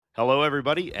Hello,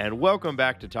 everybody, and welcome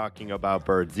back to Talking About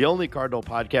Birds, the only Cardinal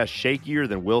podcast shakier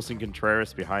than Willson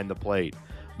Contreras behind the plate.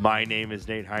 My name is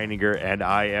Nate Heininger, and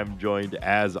I am joined,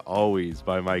 as always,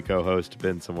 by my co-host,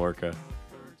 Ben Samorka.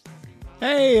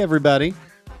 Hey, everybody.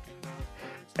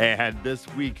 And this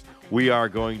week, we are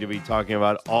going to be talking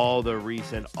about all the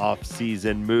recent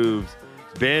off-season moves.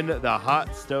 Ben, the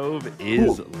hot stove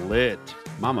is lit.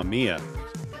 Mamma mia.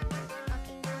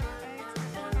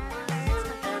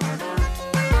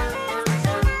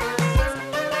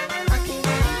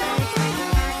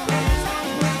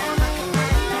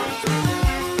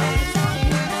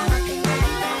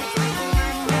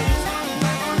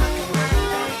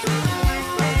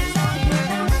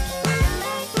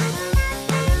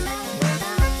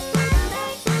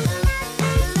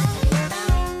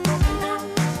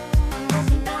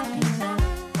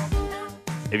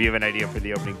 If you have an idea for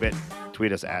the opening bit,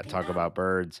 tweet us at Talk About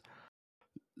Birds.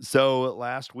 So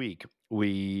last week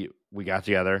we got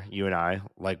together, you and I,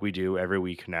 like we do every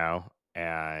week now,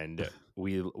 and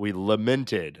we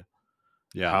lamented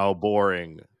how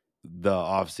boring the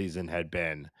off season had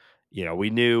been. You know, we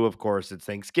knew, of course, it's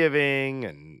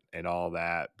Thanksgiving and all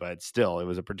that, but still, it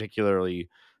was a particularly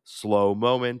slow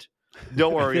moment.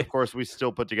 Don't worry, of course, we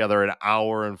still put together an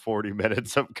hour and 40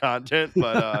 minutes of content,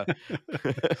 but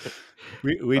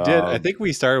we did. I think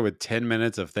we started with 10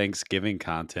 minutes of Thanksgiving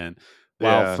content.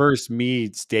 While yeah. first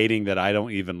me stating that I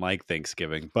don't even like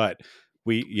Thanksgiving, but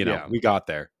we got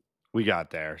there. We got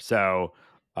there. So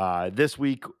this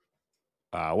week,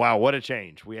 wow, what a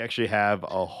change. We actually have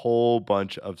a whole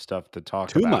bunch of stuff to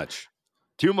talk about.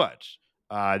 Too much.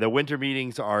 The winter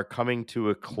meetings are coming to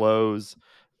a close.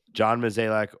 John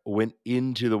Mozeliak went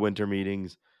into the winter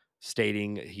meetings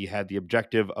stating he had the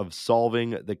objective of solving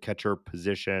the catcher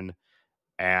position,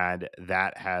 and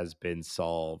that has been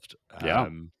solved. Yeah.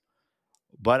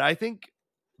 But I think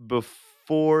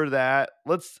before that,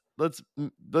 let's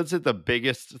hit the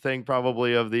biggest thing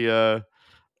probably of the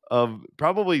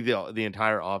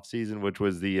entire offseason, which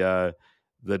was the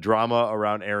drama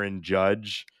around Aaron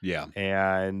Judge. Yeah.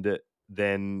 And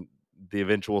then the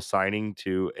eventual signing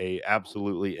to a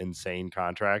absolutely insane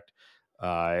contract.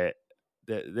 There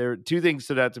are two things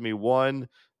stood out to me. One,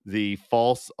 the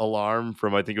false alarm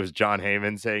from, I think it was John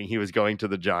Heyman, saying he was going to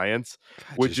the Giants,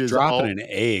 which just is dropping an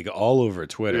egg all over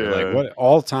Twitter. Yeah. Like, what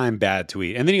all-time bad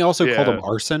tweet. And then he also called him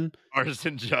arson.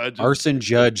 Arson Judge. Arson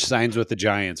Judge signs with the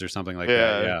Giants or something like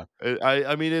that. Yeah.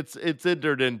 I mean, it's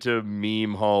entered into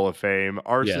meme Hall of Fame.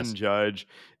 Arson Judge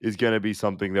is going to be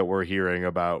something that we're hearing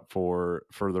about for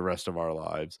the rest of our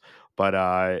lives.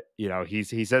 But he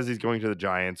says he's going to the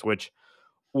Giants, which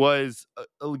was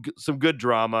some good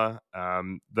drama.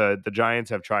 The Giants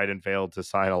have tried and failed to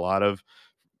sign a lot of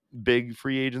big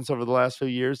free agents over the last few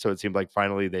years, so it seemed like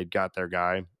finally they'd got their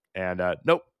guy. And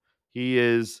nope, he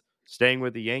is staying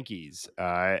with the Yankees.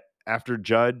 After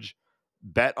Judge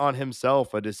bet on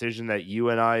himself, a decision that you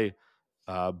and I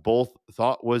both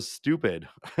thought was stupid.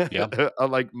 Yeah.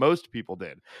 Like most people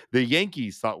did. The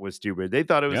Yankees thought was stupid. They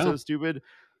thought it was so stupid.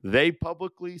 They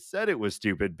publicly said it was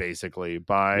stupid, basically,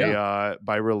 by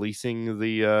releasing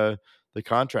the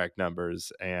contract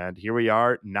numbers. And here we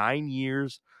are, 9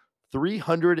 years,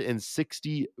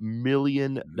 $360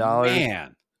 million.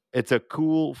 Man. It's a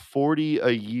cool 40 a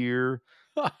year.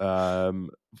 He's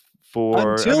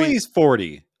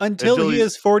 40. Until he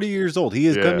is 40 years old. He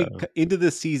is coming into the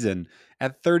season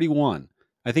at 31.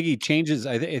 I think he changes.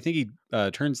 I think he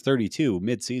turns 32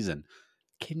 mid-season.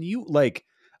 Can you,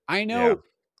 I know,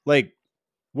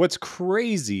 what's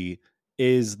crazy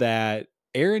is that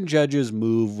Aaron Judge's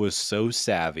move was so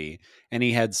savvy and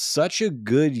he had such a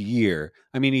good year.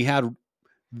 I mean, he had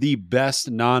the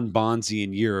best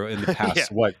non-Bonzian year in the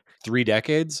past, 3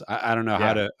 decades? I don't know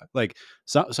how to,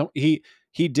 so he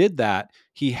did that.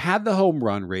 He had the home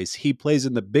run race. He plays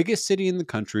in the biggest city in the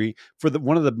country for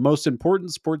one of the most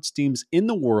important sports teams in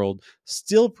the world,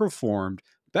 still performed,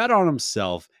 bet on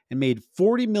himself, and made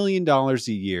 $40 million a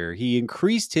year. He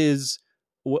increased his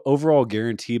overall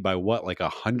guarantee by what, like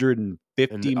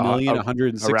 150 million,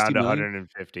 160 around million?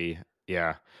 150.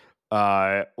 Yeah.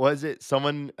 Was it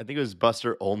someone, I think it was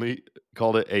Buster Olney,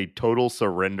 called it a total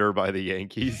surrender by the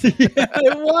Yankees? Yeah,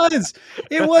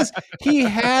 it was. He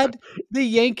had the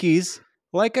Yankees,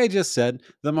 like I just said,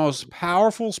 the most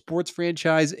powerful sports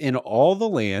franchise in all the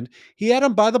land. He had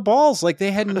them by the balls. Like,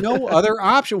 they had no other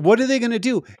option. What are they going to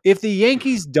do? If the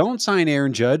Yankees don't sign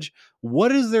Aaron Judge,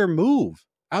 what is their move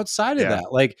outside of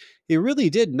that? Like, it really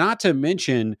did. Not to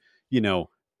mention,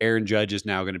 Aaron Judge is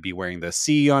now going to be wearing the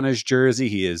C on his jersey.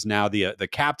 He is now the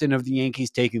captain of the Yankees,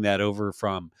 taking that over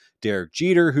from Derek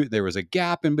Jeter, who there was a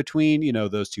gap in between,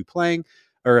 those two playing,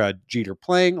 or Jeter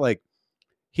playing. Like,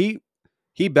 He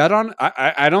he bet on.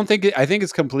 I don't think I think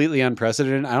it's completely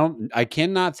unprecedented. I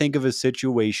cannot think of a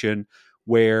situation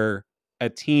where a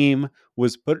team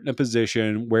was put in a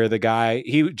position where the guy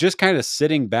he just kind of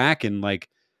sitting back and like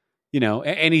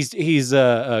and he's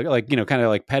like kind of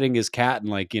like petting his cat and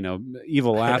like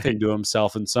evil laughing to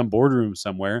himself in some boardroom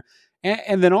somewhere,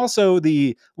 and then also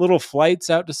the little flights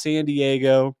out to San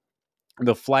Diego,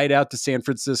 the flight out to San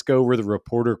Francisco where the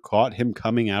reporter caught him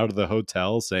coming out of the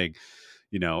hotel saying,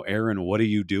 Aaron, what are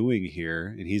you doing here?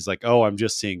 And he's like, oh, I'm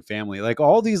just seeing family. Like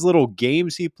all these little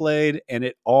games he played, and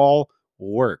it all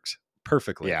worked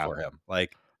perfectly Yeah. for him.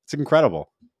 Like it's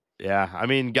incredible. Yeah, I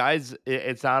mean, guys,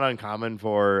 it's not uncommon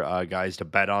for guys to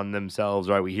bet on themselves,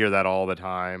 right? We hear that all the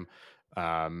time,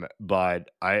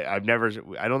 but I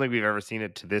don't think we've ever seen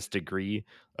it to this degree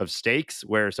of stakes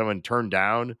where someone turned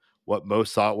down what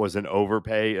most thought was an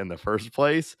overpay in the first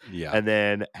place, Yeah. and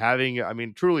then having, I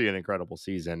mean, truly an incredible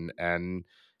season. And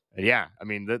yeah, I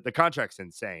mean, the contract's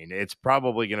insane. It's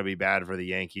probably going to be bad for the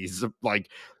Yankees, like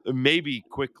maybe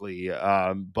quickly,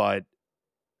 but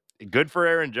good for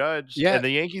Aaron Judge, Yeah. and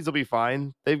the Yankees will be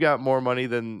fine. They've got more money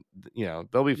than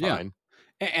they'll be Yeah. fine.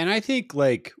 And I think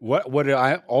like what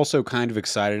I also kind of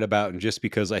excited about, and just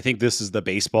because I think this is the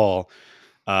baseball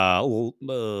I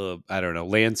don't know,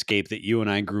 landscape that you and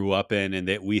I grew up in, and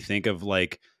that we think of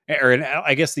like, or and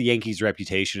I guess the Yankees'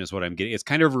 reputation is what I'm getting. It's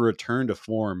kind of a return to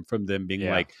form from them being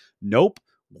Yeah, like, nope,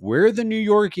 we're the New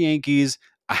York Yankees.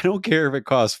 I don't care if it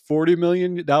costs $40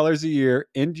 million a year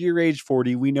into your age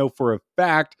 40. We know for a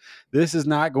fact this is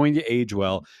not going to age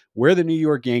well. We're the New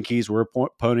York Yankees. We're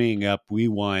ponying up. We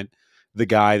want the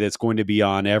guy that's going to be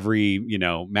on every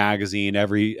magazine,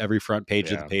 every front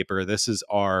page of the yeah, paper. This is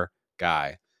our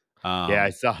guy. yeah. I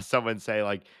Um, saw someone say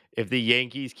like, if the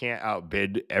Yankees can't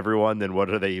outbid everyone, then what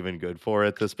are they even good for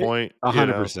at this point?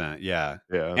 100%, yeah.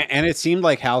 Yeah, And it seemed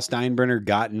like Hal Steinbrenner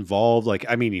got involved. Like,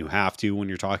 I mean, you have to when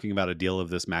you're talking about a deal of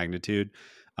this magnitude.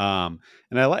 And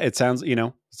it sounds,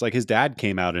 it's like his dad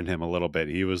came out in him a little bit.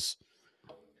 He was,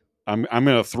 I'm going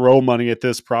to throw money at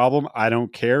this problem. I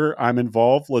don't care. I'm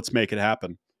involved. Let's make it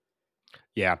happen.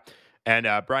 yeah. And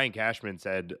Brian Cashman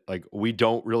said like, we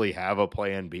don't really have a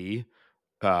plan B.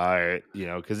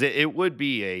 Because it would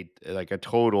be a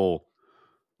total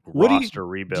What roster do you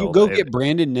rebuild go if get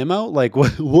Brandon Nimmo? Like,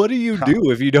 what do you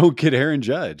do if you don't get Aaron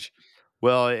Judge?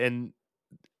 well, and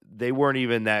they weren't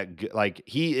even that good. Like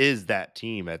he is that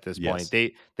team at this point.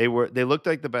 Yes. They looked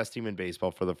like the best team in baseball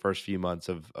for the first few months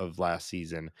of last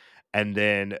season, and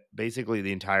then basically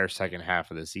the entire second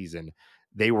half of the season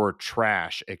they were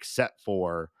trash except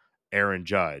for Aaron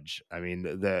Judge. I mean,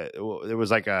 it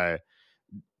was like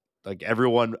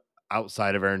everyone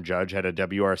outside of Aaron Judge had a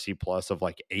WRC plus of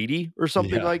like 80 or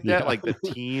something Yeah. like that. Yeah. Like the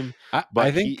team, I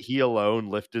but he think he alone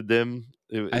lifted them.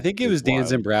 I think it It's was Dan wild.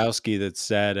 Zembrowski that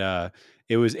said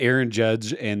it was Aaron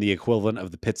Judge and the equivalent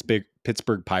of the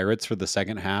Pittsburgh Pirates for the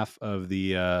second half of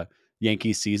the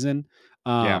Yankees season.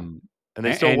 Yeah. Um, And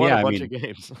they still and won a yeah, I bunch of mean,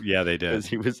 games yeah, they because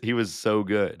did. he was so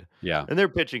good. Yeah, And their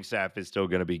pitching staff is still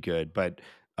gonna be good, but,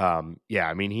 yeah,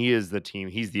 I mean, he is the team,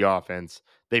 he's the offense.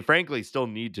 They frankly still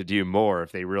need to do more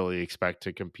if they really expect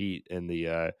to compete in the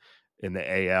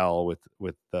AL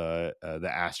with the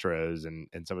Astros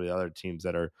and some of the other teams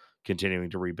that are continuing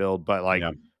to rebuild, but, like,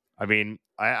 yeah. I mean,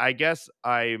 I guess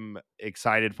I'm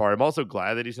excited for him. I'm also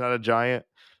glad that he's not a Giant,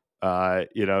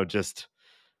 just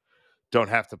don't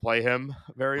have to play him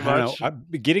very I don't know.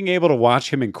 much. Getting able to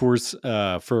watch him in course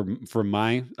from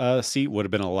my seat would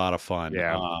have been a lot of fun.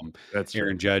 Yeah, that's true.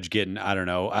 Aaron Judge getting, I don't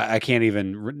know, I can't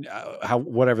even how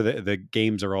whatever the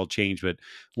games are all changed, but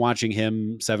watching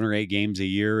him 7 or 8 games a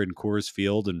year in Coors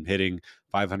Field and hitting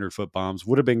 500-foot bombs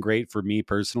would have been great for me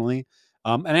personally.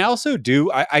 And I also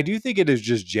I do think it is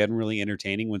just generally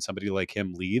entertaining when somebody like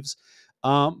him leaves.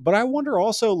 But I wonder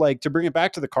also, like, to bring it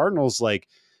back to the Cardinals, like,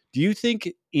 do you think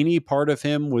any part of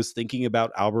him was thinking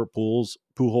about Albert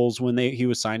Pujols when he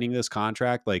was signing this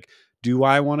contract? Like, do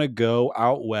I want to go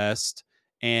out west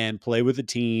and play with a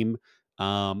team,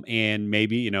 and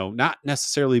maybe not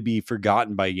necessarily be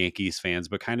forgotten by Yankees fans,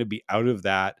 but kind of be out of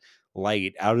that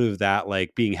light, out of that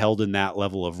like being held in that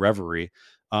level of reverie,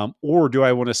 or do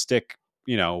I want to stick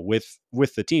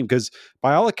with the team? Because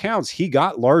by all accounts, he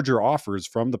got larger offers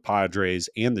from the Padres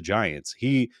and the Giants.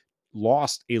 He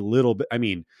lost a little bit. I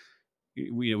mean,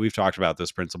 we've talked about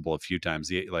this principle a few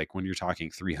times. Like when you're talking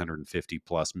 350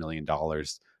 plus $1 million,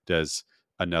 does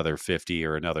another 50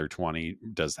 or another 20,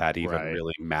 does that even Right.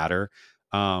 really matter?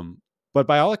 But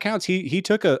by all accounts, he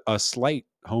took a slight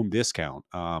home discount,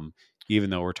 even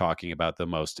though we're talking about the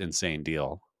most insane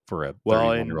deal for a Well,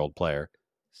 31-year and old player.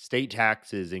 state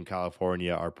taxes in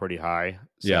California are pretty high,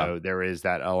 Yeah, so there is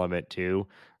that element too.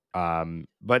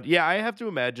 But yeah, I have to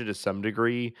imagine to some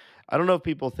degree. I don't know if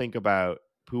people think about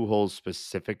Pujols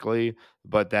specifically,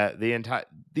 but that the entire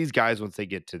these guys once they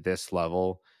get to this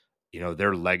level,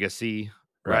 their legacy,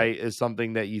 right, right, is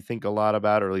something that you think a lot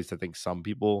about, or at least I think some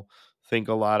people think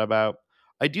a lot about.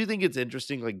 I do think it's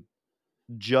interesting, like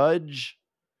Judge.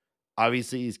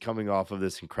 Obviously, he's coming off of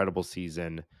this incredible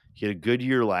season. He had a good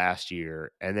year last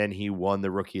year, and then he won the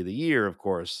Rookie of the Year, of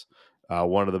course,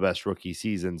 one of the best rookie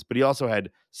seasons. But he also had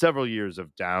several years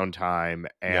of downtime,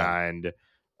 yeah,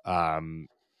 um,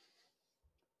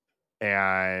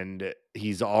 and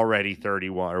he's already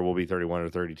 31, or will be 31 or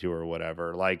 32 or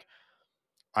whatever. Like,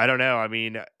 I don't know. I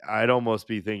mean, I'd almost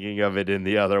be thinking of it in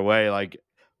the other way. Like,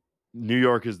 New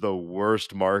York is the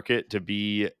worst market to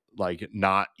be like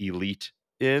not elite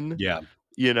in, yeah,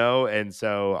 and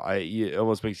so it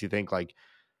almost makes you think like,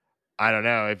 I don't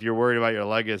know, if you're worried about your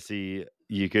legacy,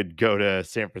 you could go to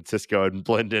San Francisco and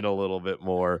blend in a little bit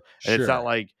more. And it's not sure,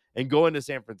 like, and going to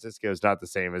San Francisco is not the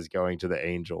same as going to the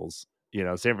Angels. San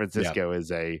yeah, Francisco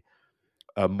is a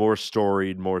more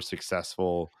storied, more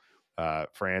successful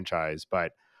franchise.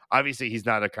 But obviously, he's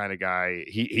not a kind of guy.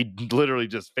 He literally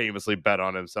just famously bet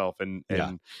on himself and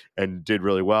yeah, did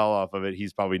really well off of it.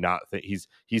 He's probably not. He's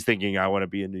thinking, I want to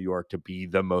be in New York to be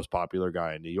the most popular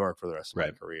guy in New York for the rest of my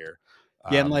right. career.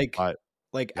 Yeah, and But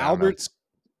like yeah, I don't know.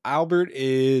 Albert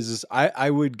is I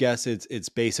would guess it's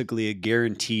basically a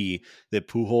guarantee that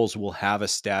Pujols will have a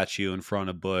statue in front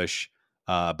of Bush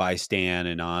by Stan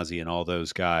and Ozzy and all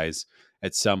those guys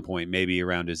at some point, maybe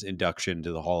around his induction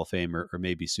to the Hall of Fame or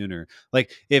maybe sooner.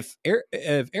 Like if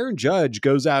Aaron Judge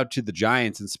goes out to the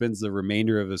Giants and spends the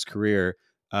remainder of his career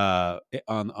on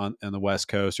the West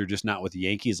Coast or just not with the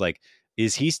Yankees, like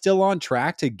is he still on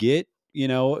track to get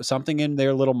something in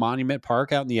their little monument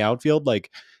park out in the outfield?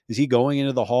 Like, is he going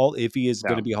into the Hall if he is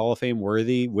going to No, be Hall of Fame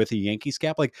worthy with a Yankees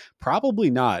cap? Like, probably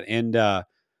not. And I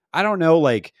don't know.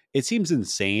 Like, it seems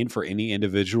insane for any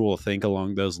individual to think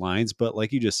along those lines. But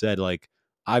like you just said, like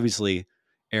obviously,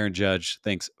 Aaron Judge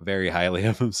thinks very highly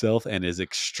of himself and is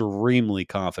extremely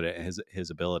confident in his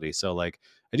ability. So like,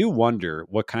 I do wonder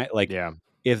what kind like yeah,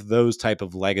 if those type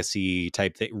of legacy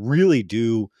type thing really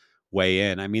do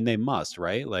weigh in. I mean, they must,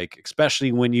 right? Like,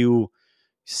 especially when you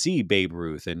see Babe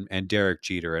Ruth and Derek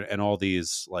Jeter and all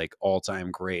these like all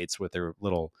time greats with their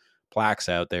little plaques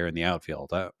out there in the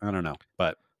outfield. I don't know,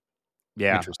 but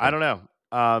yeah. I interesting. don't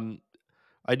know.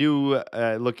 I do,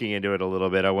 looking into it a little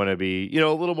bit, I wanna be, a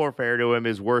little more fair to him.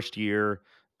 His worst year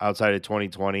outside of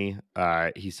 2020,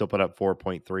 he still put up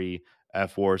 4.3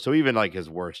 F4. So even, like, his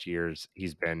worst years,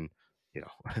 he's been,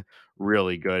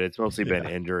 really good. It's mostly been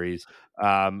Yeah. injuries.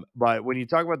 But when you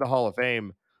talk about the Hall of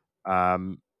Fame,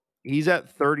 um, he's at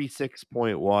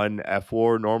 36.1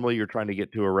 F4. Normally, you're trying to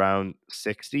get to around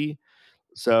 60.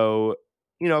 So,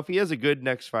 if he has a good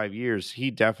next 5 years,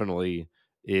 he definitely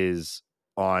is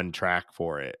on track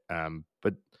for it. But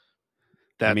I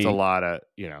that's a mean, lot of,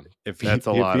 that's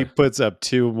a if lot he of, puts up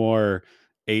two more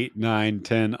 8, 9,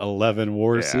 10, 11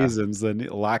 WAR yeah. seasons, then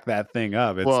lock that thing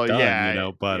up. It's Well, done.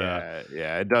 yeah, But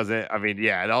yeah. It doesn't. I mean,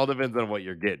 yeah, it all depends on what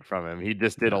you're getting from him. He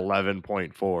just did yeah,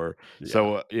 11.4, yeah.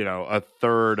 so a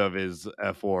third of his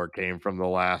F4 came from the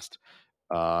last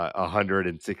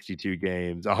 162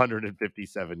 games,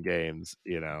 157 games.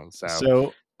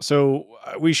 So So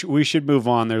we should move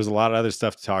on. There's a lot of other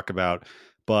stuff to talk about,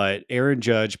 but Aaron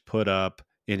Judge put up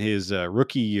in his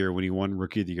rookie year when he won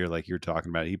Rookie of the Year, like you're talking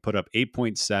about, he put up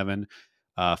 8.7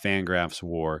 Fangraphs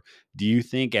WAR. Do you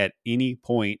think at any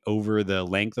point over the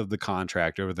length of the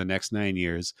contract over the next 9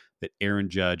 years that Aaron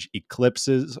Judge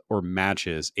eclipses or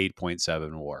matches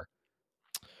 8.7 WAR?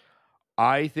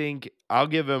 I think I'll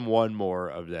give him one more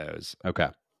of those. Okay,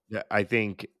 Yeah, I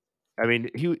think. I mean,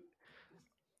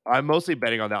 I'm mostly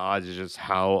betting on the odds is just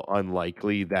how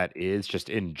unlikely that is, just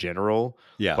in general.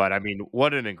 yeah, But I mean,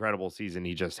 what an incredible season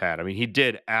he just had. I mean, he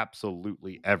did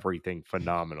absolutely everything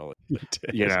phenomenally. he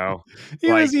You did. know,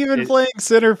 He was like even it. playing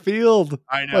center field.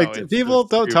 I know Like it's so people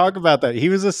don't stupid. talk about that. He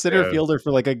was a center Yeah, fielder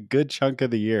for like a good chunk of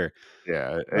the year.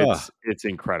 yeah, Ugh, it's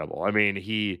incredible. I mean,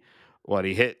 he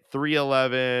hit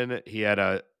 311. He had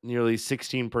a nearly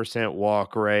 16%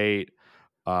 walk rate.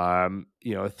 A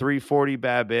 340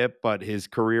 BABIP, but his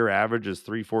career average is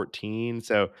 314.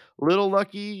 So a little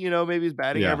lucky, maybe his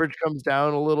batting yeah, average comes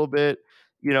down a little bit.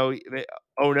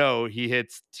 Oh no, he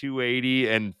hits 280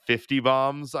 and 50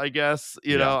 bombs, I guess.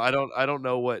 yeah. I don't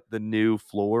know what the new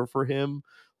floor for him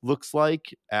looks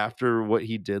like after what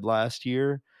he did last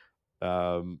year.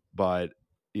 But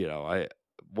I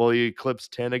will he eclipse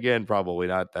 10 again? Probably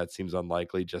not. That seems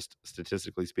unlikely, just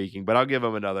statistically speaking. But I'll give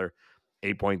him another.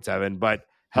 8.7, but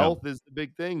Yeah. health is the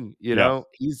big thing, Yeah.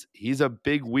 he's a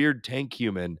big weird tank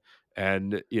human,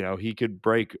 and he could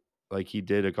break like he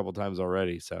did a couple times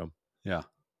already. So Yeah.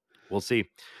 we'll see.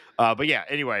 But yeah,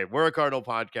 anyway, we're a Cardinal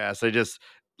podcast. I just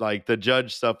like the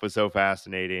Judge stuff was so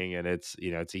fascinating, and it's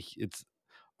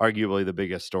arguably the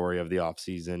biggest story of the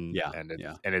offseason, Yeah. and it's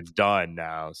Yeah. and it's done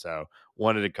now. So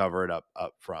wanted to cover it up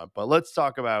front. But let's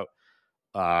talk about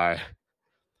uh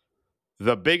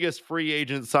the biggest free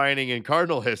agent signing in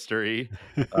Cardinal history.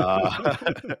 Uh,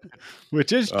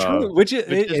 Which is uh true. Which which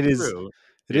is it is. true.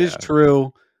 It is Yeah.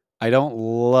 true. I don't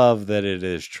love that it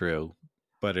is true,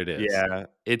 but it is. Yeah,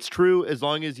 it's true as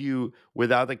long as you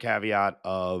without the caveat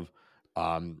of,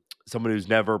 someone who's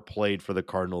never played for the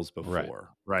Cardinals Right. before,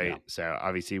 Yeah. right? So,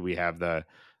 obviously, we have the,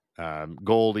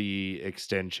 Goldie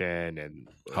extension and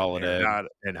Holiday. Arenado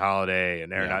and Holiday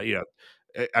and Yeah. Arenado,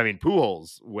 I mean,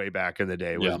 Pujols way back in the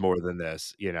day was Yeah. more than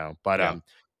this, Yeah.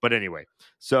 but anyway,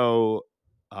 so,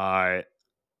 uh,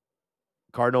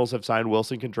 Cardinals have signed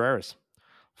Willson Contreras.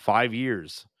 5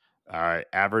 years,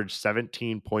 average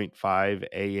 17.5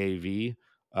 AAV.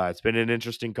 It's been an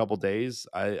interesting couple days.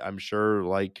 I'm sure,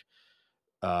 like,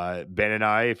 Ben and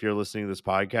I, if you're listening to this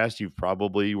podcast, you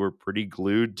probably were pretty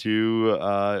glued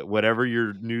to, whatever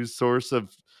your news source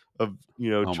of Oh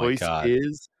my choice God.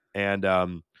 is, and,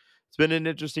 it's been an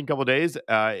interesting couple days.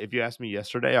 If you asked me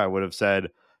yesterday, I would have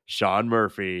said, "Sean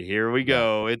Murphy, here we Yeah.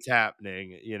 go, it's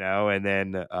happening," and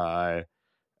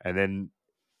then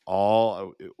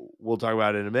all we'll talk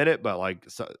about it in a minute, but like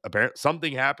apparently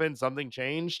something happened, something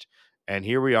changed, and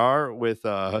here we are with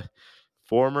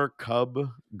former Cub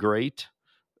great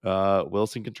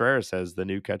Willson Contreras as the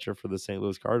new catcher for the St.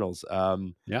 Louis Cardinals.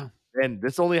 Yeah. And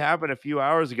this only happened a few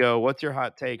hours ago. What's your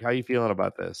hot take? How you feeling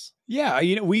about this? Yeah,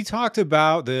 we talked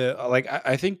about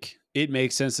I think it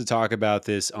makes sense to talk about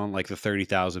this on like the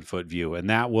 30,000-foot view, and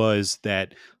that was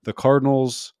that the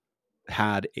Cardinals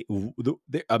had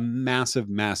a massive,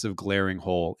 massive glaring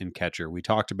hole in catcher. We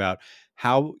talked about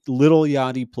how little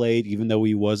Yachty played, even though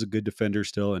he was a good defender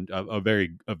still and a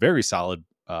very solid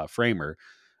framer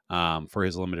for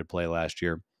his limited play last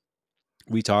year.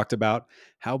 We talked about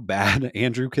how bad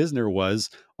Andrew Knizner was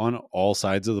on all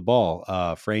sides of the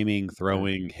ball, framing, Yeah.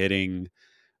 throwing, hitting.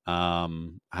 I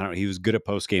don't know. He was good at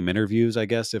post game interviews, I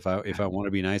guess. If I want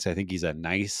to be nice, I think he's a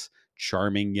nice,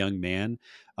 charming young man.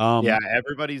 Yeah, Um,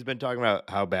 everybody's been talking about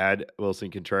how bad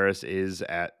Wilson Contreras is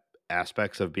at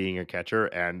aspects of being a catcher,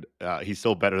 and he's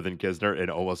still better than Kisner in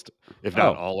almost, if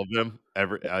not oh, all of them,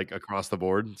 every like across the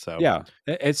board. So yeah,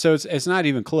 and so it's not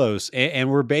even close, and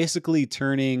we're basically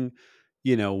turning,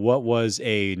 what was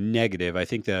a negative. I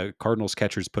think the Cardinals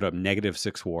catchers put up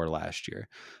 -6 WAR last year,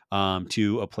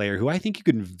 to a player who I think you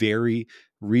can very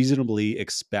reasonably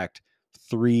expect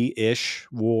 3-ish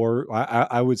WAR.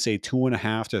 I would say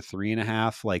 2.5 to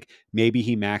 3.5. Like maybe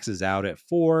he maxes out at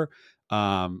 4.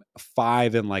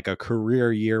 5 in like a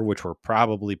career year, which we're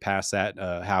probably past that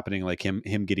happening, like him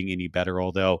getting any better.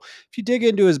 Although if you dig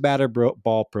into his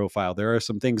ball profile, there are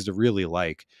some things to really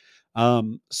like.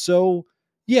 So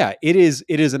yeah, it is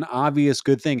an obvious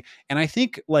good thing, and I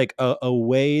think like a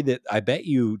way that I bet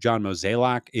you John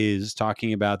Mozeliak is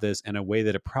talking about this, and a way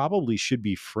that it probably should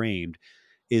be framed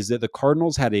is that the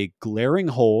Cardinals had a glaring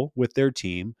hole with their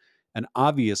team, an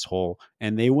obvious hole,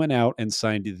 and they went out and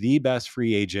signed the best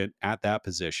free agent at that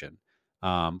position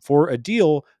for a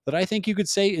deal that I think you could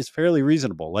say is fairly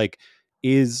reasonable. Like,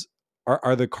 is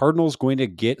are the Cardinals going to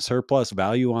get surplus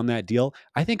value on that deal?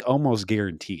 I think almost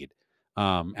guaranteed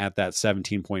at that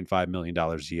 $17.5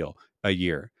 million deal a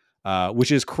year.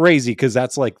 Which is crazy because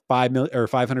that's like 5 million or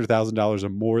 $500,000 or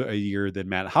more a year than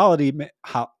Matt Holiday.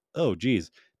 Oh,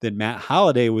 geez, than Matt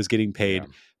Holiday was getting yeah, paid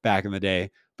back in the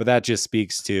day. But that just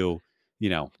speaks to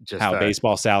just how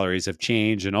baseball salaries have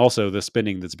changed, and also the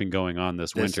spending that's been going on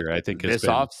this this winter. I think has this been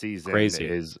off season crazy.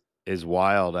 is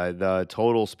wild. The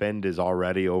total spend is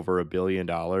already over $1 billion,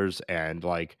 and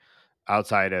like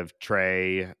outside of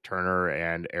Trey Turner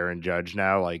and Aaron Judge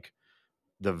now, like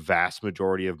the vast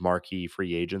majority of marquee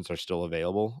free agents are still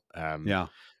available. Yeah,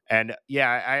 And yeah,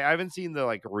 I haven't seen the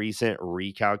like recent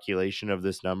recalculation of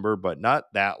this number, but not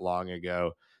that long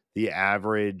ago, the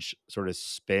average sort of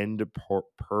spend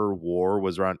per war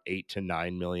was around $8 to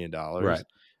 $9 million. right.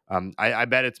 I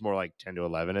bet it's more like 10 to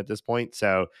 11 at this point.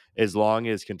 So as long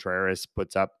as Contreras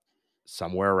puts up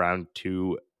somewhere around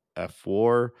 2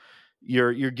 F4,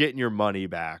 you're getting your money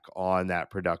back on that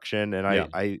production. And Yeah,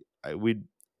 I would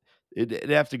it'd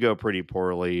have to go pretty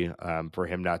poorly for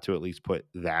him not to at least put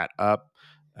that up,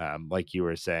 like you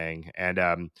were saying.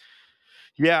 And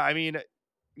yeah, I mean,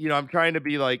 I'm trying to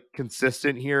be like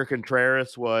consistent here.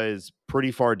 Contreras was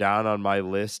pretty far down on my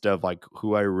list of like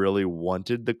who I really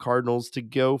wanted the Cardinals to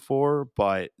go for,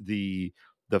 but the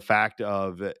fact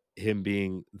of him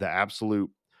being the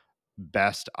absolute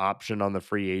best option on the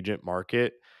free agent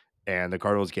market and the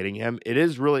Cardinals getting him, it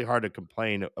is really hard to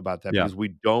complain about that Yeah. because we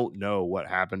don't know what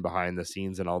happened behind the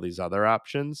scenes and all these other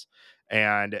options.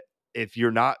 And if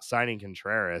you're not signing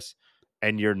Contreras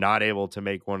and you're not able to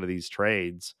make one of these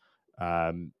trades,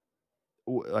 um,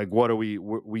 like what do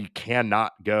we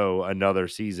cannot go another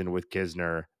season with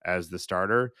Knizner as the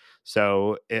starter.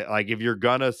 So like if you're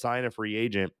gonna sign a free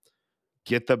agent,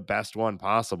 get the best one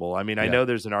possible. I mean, I Yeah. know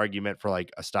there's an argument for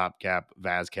like a stopgap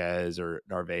Vasquez or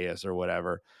Narvaez or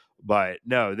whatever, but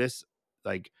no, this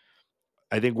like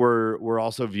I think we're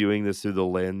also viewing this through the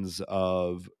lens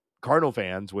of Cardinal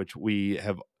fans, which we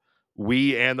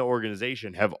and the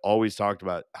organization have always talked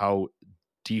about how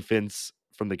defense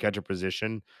from the catcher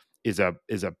position is a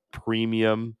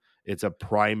premium. It's a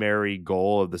primary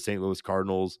goal of the St. Louis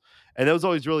Cardinals, and that was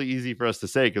always really easy for us to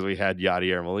say because we had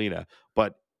Yadier Molina.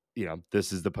 But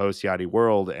this is the post Yadi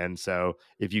world, and so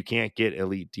if you can't get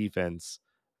elite defense,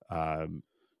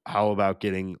 how about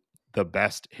getting the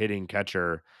best hitting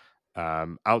catcher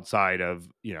outside of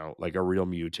like a real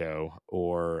Muto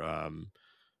or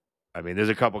I mean, there's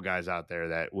a couple guys out there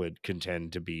that would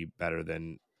contend to be better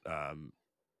um,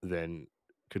 than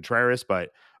Contreras,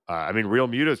 but I mean, Real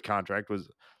Muta's contract was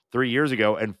 3 years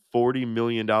ago and $40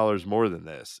 million more than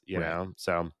this. Right.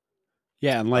 So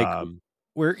Yeah, and like um,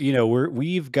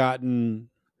 we've gotten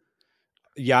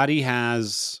Yachty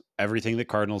has everything that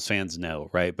Cardinals fans know,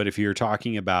 right? But if you're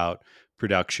talking about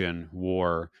production,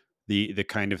 war, the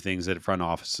kind of things that front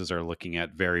offices are looking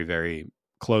at very, very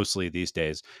closely these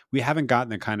days, we haven't gotten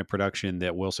the kind of production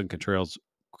that Willson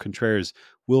Contreras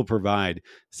will provide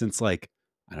since like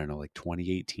I don't know, like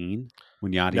 2018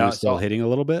 when Yachty no, was still so hitting a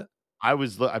little bit. I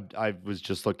was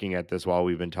just looking at this while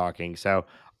we've been talking. So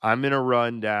I'm gonna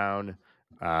run down.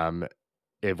 Um,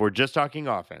 if we're just talking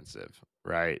offensive,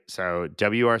 right? So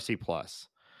WRC plus.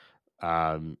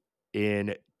 Um,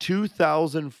 in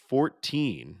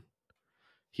 2014,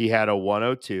 he had a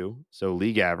 102, so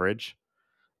league average.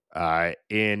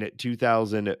 In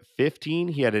 2015,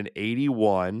 he had an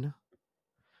 81.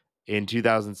 In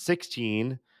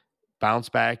 2016, bounce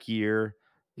back year,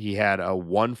 he had a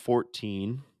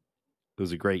 114. It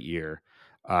was a great year.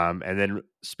 And then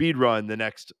speed run the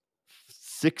next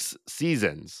 6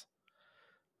 seasons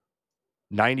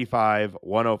 95,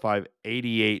 105,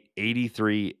 88,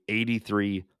 83,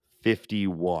 83,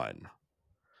 51.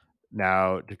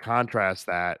 Now, to contrast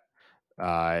that,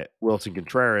 Willson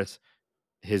Contreras,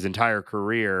 his entire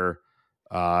career,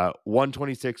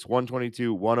 126,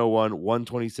 122, 101,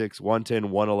 126,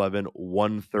 110, 111,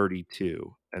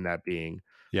 132, and that being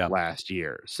Yeah. last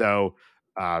year. So,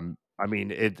 I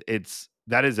mean, it's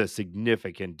that is a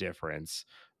significant difference,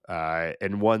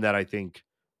 and one that I think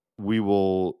we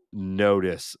will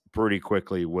notice pretty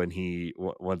quickly when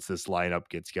once this lineup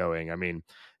gets going. I mean,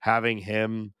 having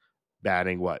him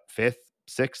batting what fifth,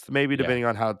 sixth, maybe Yeah. depending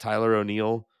on how Tyler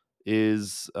O'Neill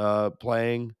is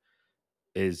playing,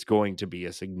 is going to be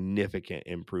a significant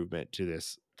improvement to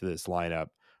this lineup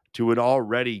to an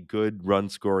already good run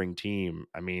scoring team.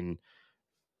 I mean,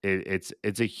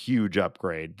 it's a huge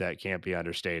upgrade that can't be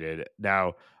understated.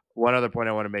 Now, one other point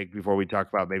I want to make before we talk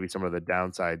about maybe some of the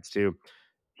downsides too.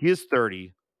 He is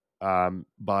 30,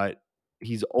 but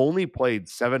he's only played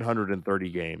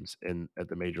 730 games at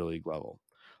the major league level.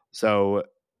 So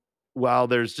while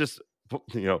there's just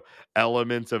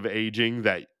elements of aging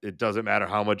that it doesn't matter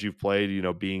how much you've played,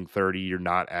 being 30, you're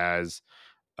not as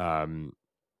um,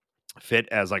 fit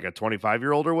as like a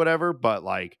 25-year-old or whatever. But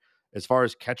like as far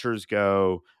as catchers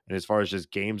go and as far as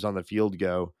just games on the field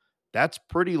go, that's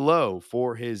pretty low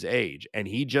for his age. And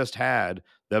he just had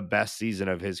the best season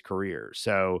of his career.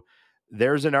 So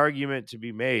there's an argument to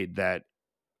be made that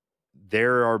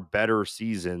there are better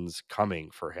seasons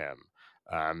coming for him.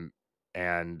 Um,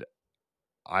 and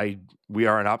we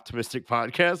are an optimistic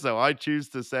podcast, so I choose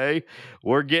to say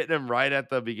we're getting him right at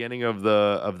the beginning of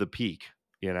the peak,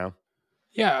 you know.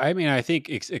 Yeah, I mean, I think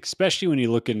especially when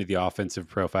you look into the offensive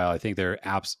profile, I think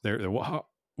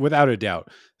without a doubt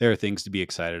there are things to be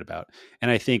excited about,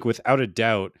 and I think without a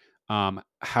doubt,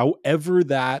 however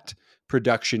that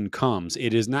production comes,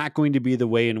 it is not going to be the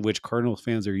way in which Cardinals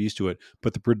fans are used to it,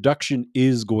 but the production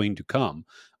is going to come,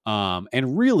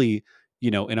 and really,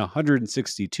 in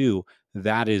 162,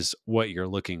 that is what you're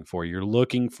looking for. You're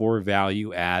looking for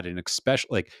value add, and especially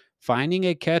like finding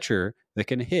a catcher that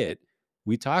can hit.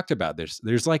 We talked about this.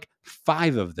 There's like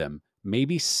 5 of them,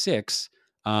 maybe 6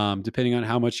 depending on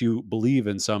how much you believe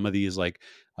in some of these like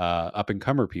up and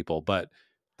comer people. But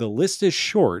the list is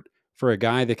short for a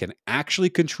guy that can actually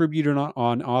contribute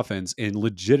on offense and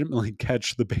legitimately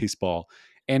catch the baseball.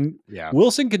 And Yeah.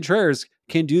 Willson Contreras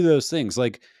can do those things.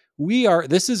 Like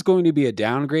this is going to be a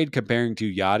downgrade comparing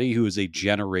to Yachty, who is a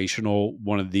generational,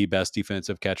 one of the best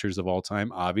defensive catchers of all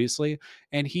time, obviously.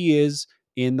 And he is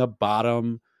in the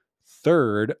bottom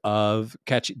third of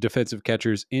defensive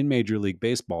catchers in Major League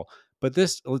Baseball. But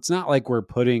it's not like we're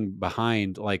putting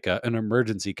behind like an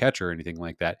emergency catcher or anything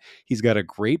like that. He's got a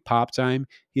great pop time.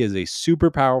 He has a super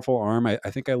powerful arm. I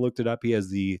think I looked it up. He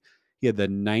had the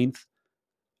ninth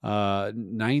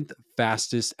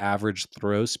fastest average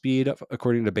throw speed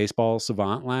according to Baseball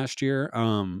Savant last year.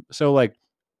 So like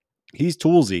he's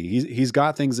toolsy. He's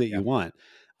got things that Yeah. you want.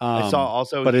 I saw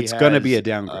also But it's going to be a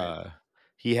downgrade.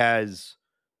 he has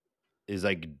is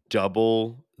like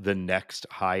double the next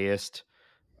highest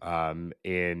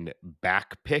in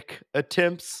back pick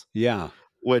attempts, Yeah.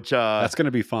 which That's going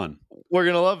to be fun. we're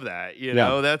gonna love that.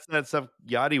 Yeah. That's that stuff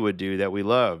Yachty would do that we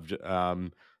loved.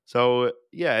 So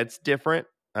yeah, it's different.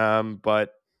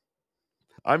 But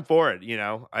I'm for it.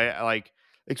 I like,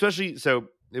 especially so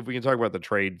if we can talk about the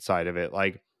trade side of it,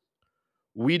 like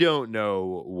we don't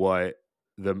know what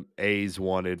the A's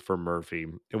wanted for Murphy,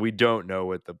 and we don't know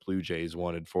what the Blue Jays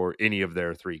wanted for any of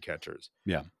their three catchers.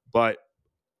 Yeah. But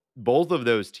both of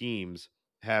those teams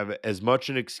have as much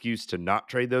an excuse to not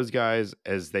trade those guys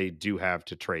as they do have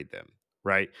to trade them,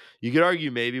 right? You could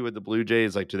argue maybe with the Blue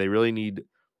Jays, like, do they really need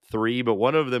three? But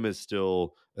one of them is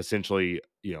still essentially,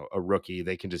 a rookie.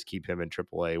 They can just keep him in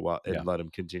AAA and Yeah. let him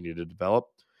continue to develop.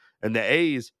 And the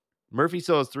A's, Murphy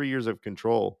still has 3 years of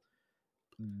control.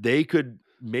 They could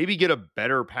maybe get a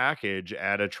better package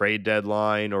at a trade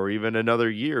deadline or even another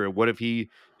year. What if he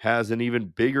has an even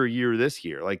bigger year this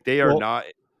year? Like Well,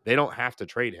 they don't have to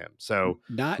trade him. So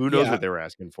not who knows yeah. what they were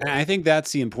asking And for? I think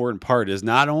that's the important part is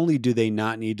not only do they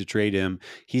not need to trade him,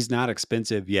 he's not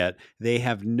expensive yet. They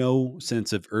have no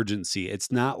sense of urgency.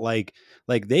 It's not like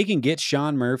they can get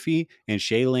Sean Murphy and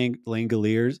Shea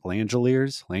Langoliers. I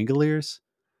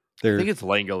They're think it's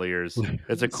Langoliers.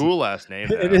 It's a cool last name it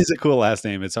though. is a cool last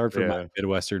name. It's hard for my Yeah.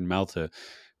 Midwestern mouth to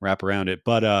wrap around it.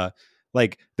 But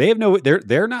like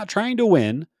they're not trying to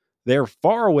win. They're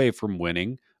far away from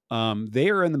winning. They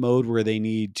are in the mode where they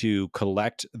need to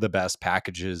collect the best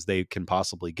packages they can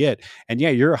possibly get. And yeah,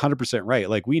 you're 100% right.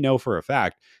 Like we know for a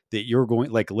fact that you're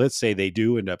going like let's say they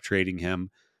do end up trading him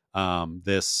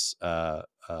this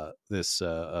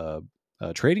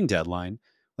trading deadline.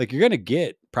 Like you're going to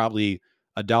get probably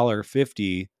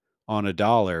 $1.50 on a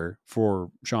dollar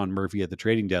for Sean Murphy at the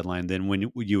trading deadline than when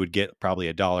you would get probably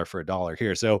a dollar for a dollar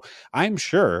here. So I'm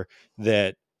sure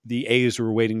that the A's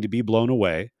were waiting to be blown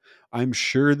away. I'm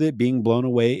sure that being blown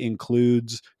away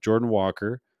includes Jordan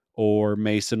Walker or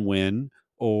Mason Wynn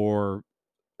or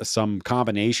some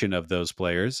combination of those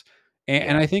players.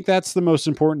 And Yeah. I think that's the most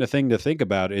important thing to think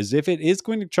about is if it is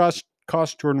going to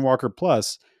cost Jordan Walker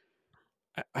plus,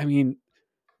 I mean,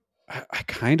 I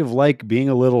kind of like being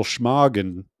a little smaug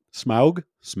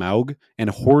and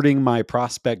hoarding my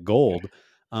prospect gold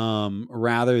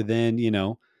rather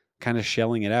than, kind of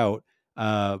shelling it out.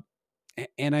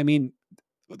 And I mean,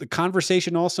 the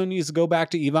conversation also needs to go back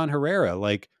to Ivan Herrera.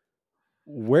 Like,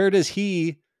 where does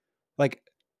he, like,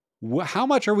 how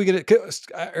much are we going to,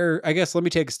 or I guess let me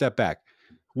take a step back.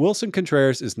 Willson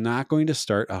Contreras is not going to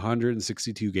start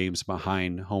 162 games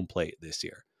behind home plate this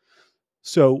year.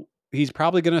 So he's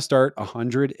probably going to start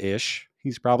 100 ish.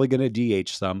 He's probably going to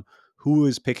DH some. Who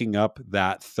is picking up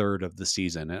that third of the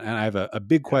season? And I have a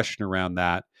big Yeah. question around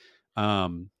that.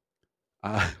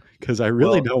 Because I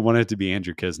really Well, don't want it to be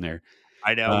Andrew Knizner.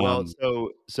 I know.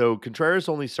 Well, so Contreras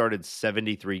only started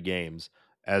 73 games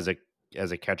as a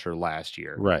catcher last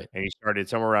year, Right. and he started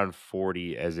somewhere around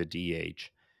 40 as a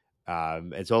DH.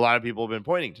 And so a lot of people have been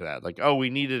pointing to that, like, oh, we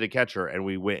needed a catcher, and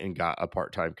we went and got a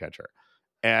part-time catcher,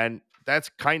 and that's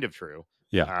kind of true.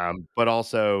 Yeah. But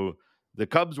also the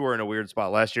Cubs were in a weird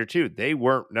spot last year too. They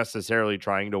weren't necessarily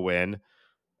trying to win.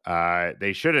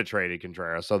 They should have traded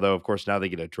Contreras, although of course now they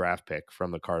get a draft pick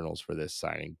from the Cardinals for this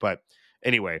signing. But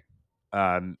anyway,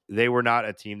 they were not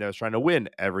a team that was trying to win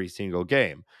every single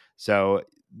game. So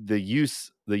the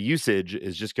usage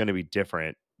is just going to be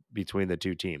different between the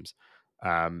two teams.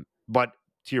 But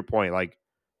to your point, like,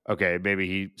 okay, maybe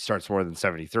he starts more than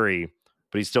 73,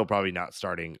 but he's still probably not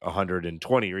starting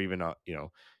 120 or even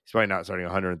he's probably not starting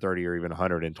 130 or even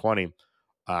 120.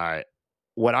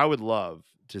 What I would love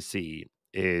to see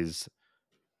is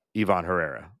Ivan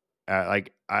Herrera.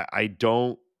 Like I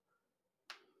don't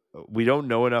we don't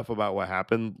know enough about what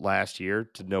happened last year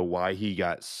to know why he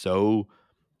got so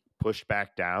pushed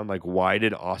back down. Like, why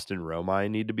did Austin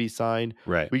Romine need to be signed?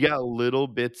 Right. We got little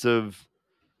bits of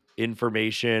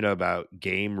information about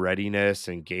game readiness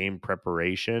and game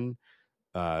preparation.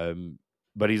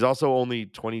 But he's also only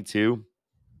 22,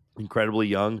 incredibly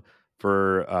young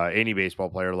for any baseball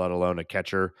player, let alone a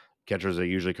catcher. Catchers are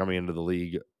usually coming into the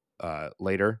league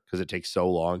later because it takes so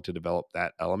long to develop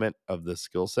that element of the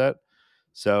skill set.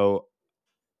 So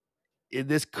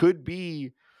this could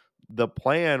be the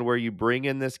plan where you bring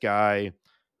in this guy.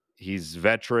 He's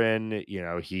veteran,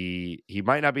 he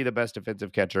might not be the best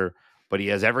defensive catcher, but he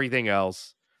has everything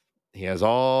else. He has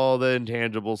all the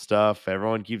intangible stuff.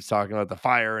 Everyone keeps talking about the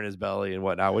fire in his belly and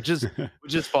whatnot, which is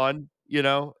fun.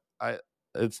 I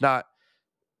it's not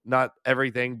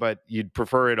everything, but you'd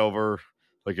prefer it over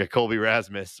like a Colby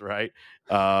Rasmus, right?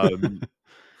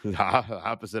 The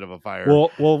opposite of a fire.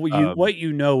 Well, Um, what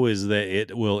is that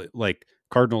it will, like,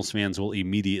 Cardinals fans will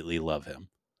immediately love him,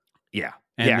 yeah,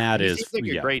 and yeah, that he is seems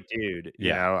like a great dude.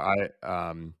 yeah,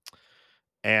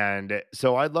 And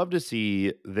so I'd love to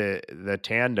see the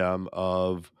tandem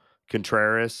of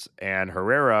Contreras and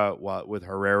Herrera, with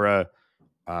Herrera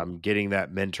getting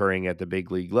that mentoring at the big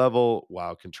league level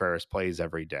while Contreras plays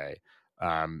every day.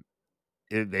 Um,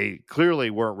 they clearly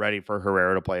weren't ready for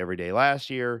Herrera to play every day last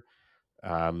year,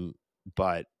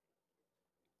 but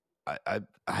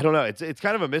I don't know. It's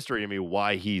kind of a mystery to me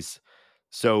why he's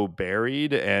so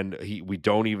buried, and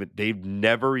they've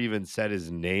never even said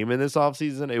his name in this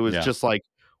offseason. It was yeah. just like,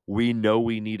 we know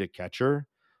we need a catcher.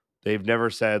 They've never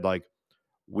said like,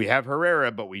 we have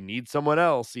Herrera, but we need someone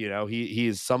else.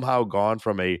 He's somehow gone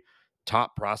from a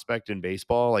top prospect in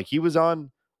baseball. Like, he was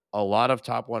on a lot of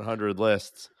top 100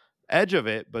 lists, edge of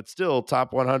it, but still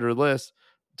top 100 lists,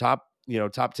 top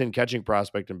 10 catching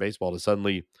prospect in baseball, to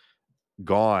suddenly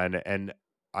gone. And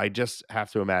I just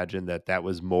have to imagine that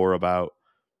was more about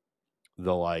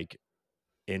the like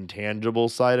intangible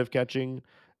side of catching,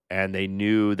 and they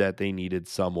knew that they needed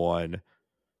someone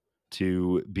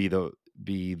to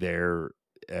be there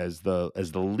as the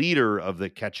leader of the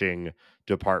catching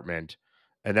department,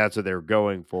 and that's what they're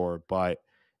going for. But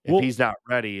if Well, he's not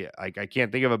ready, like, I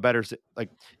can't think of a better like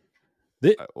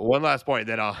the one last point,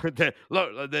 then I'll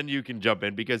then you can jump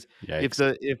in, because if yikes.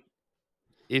 the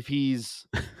if he's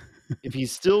if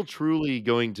he's still truly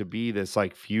going to be this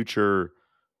like future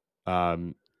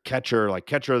um catcher, like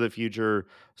catcher of the future,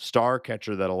 star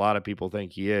catcher that a lot of people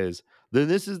think he is, then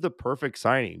this is the perfect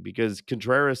signing, because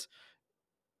Contreras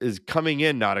is coming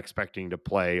in not expecting to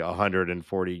play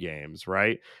 140 games,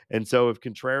 right? And so if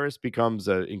Contreras becomes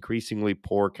an increasingly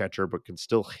poor catcher but can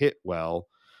still hit well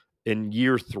in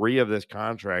year 3 of this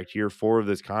contract, year 4 of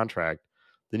this contract,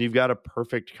 then you've got a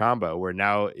perfect combo where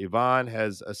now Ivan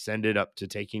has ascended up to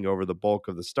taking over the bulk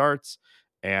of the starts,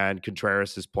 and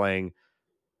Contreras is playing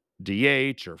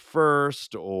DH or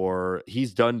first, or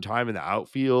he's done time in the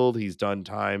outfield. He's done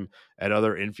time at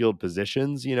other infield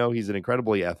positions. He's an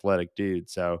incredibly athletic dude.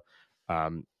 So,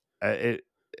 um, it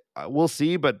we'll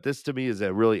see, but this to me is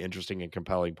a really interesting and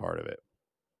compelling part of it.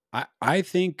 I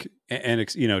think,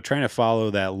 trying to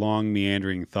follow that long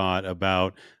meandering thought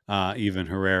about Ivan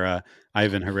Herrera. I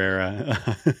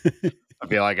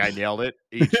feel like I nailed it,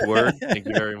 each word. Thank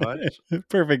you very much.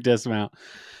 Perfect dismount.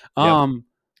 Yep.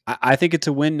 I think it's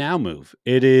a win now move.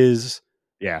 It is.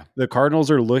 Yeah. The Cardinals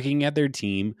are looking at their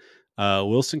team.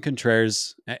 Willson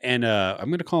Contreras, and I'm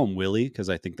going to call him Willie because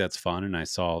I think that's fun, and I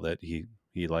saw that he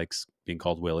likes being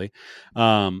called Willie.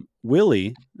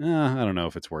 Willie, I don't know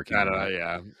if it's working I or don't know. not.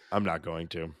 Yeah. I'm not going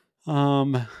to.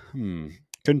 Um, I'm gonna say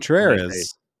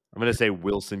Contreras, I'm gonna say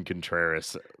Willson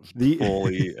Contreras the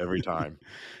fully every time.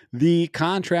 the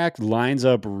contract lines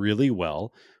up really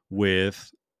well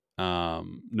with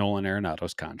Nolan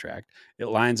Arenado's contract. It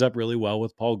lines up really well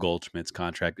with Paul Goldschmidt's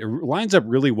contract. It lines up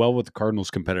really well with the Cardinals'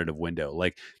 competitive window.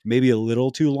 Like, maybe a little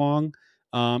too long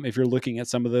if you're looking at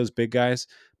some of those big guys.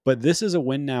 But this is a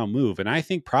win now move, and I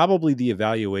think probably the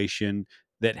evaluation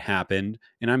that happened,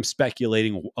 and I'm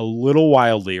speculating a little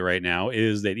wildly right now,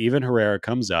 is that even Herrera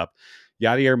comes up.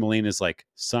 Yadier Molina is like,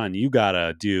 son, you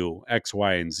gotta do X,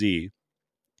 Y, and Z.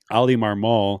 Ali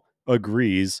Marmol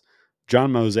agrees.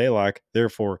 John Mozeliak,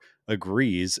 therefore,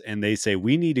 agrees. And they say,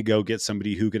 we need to go get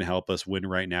somebody who can help us win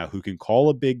right now, who can call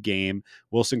a big game.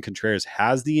 Willson Contreras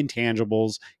has the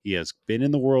intangibles. He has been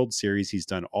in the World Series. He's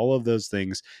done all of those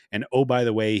things. And oh, by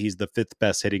the way, he's the 5th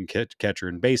best hitting catcher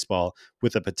in baseball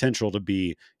with the potential to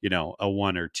be, a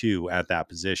 1 or 2 at that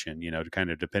position, kind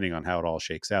of depending on how it all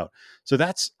shakes out. So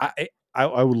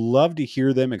I would love to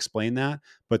hear them explain that.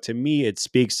 But to me, it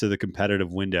speaks to the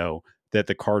competitive window that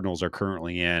the Cardinals are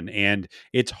currently in. And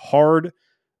it's hard,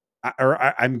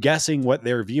 I'm guessing what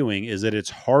they're viewing is that it's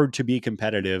hard to be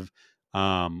competitive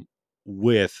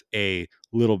with a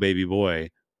little baby boy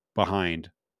behind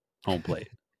home plate.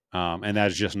 And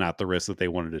that's just not the risk that they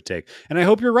wanted to take. And I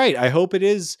hope you're right. I hope it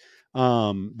is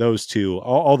those two.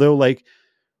 Although, like,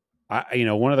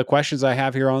 one of the questions I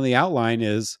have here on the outline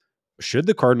is, should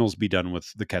the Cardinals be done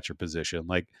with the catcher position?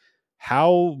 Like,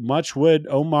 how much would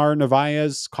Omar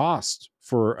Narvaez cost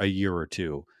for a year or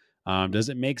two? Does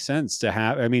it make sense to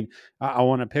have? I mean, I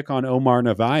want to pick on Omar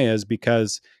Narvaez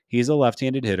because he's a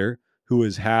left-handed hitter who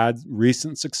has had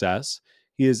recent success.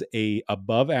 He is a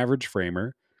above average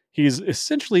framer. He's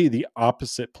essentially the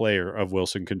opposite player of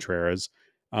Willson Contreras.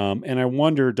 And I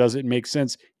wonder, does it make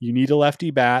sense? You need a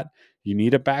lefty bat. You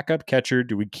need a backup catcher.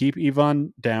 Do we keep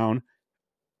Ivan down?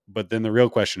 But then the real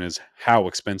question is, how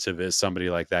expensive is somebody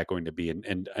like that going to be?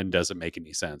 And does it make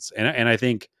any sense? And I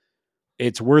think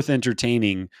it's worth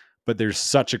entertaining, but there's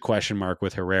such a question mark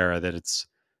with Herrera that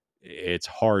it's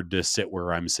hard to sit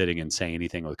where I'm sitting and say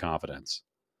anything with confidence.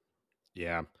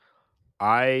 Yeah.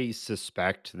 I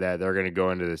suspect that they're going to go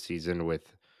into the season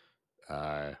with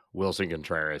Willson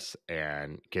Contreras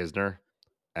and Knizner,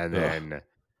 and Ugh. then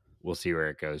we'll see where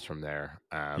it goes from there.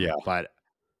 Yeah. But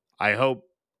I hope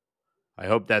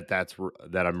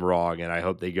that I'm wrong, and I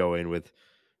hope they go in with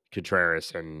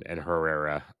Contreras and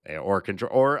Herrera,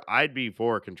 or I'd be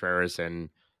for Contreras and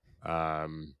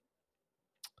um,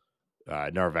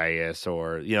 Narvaez,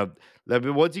 or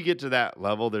once you get to that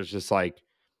level, there's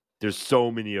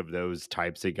so many of those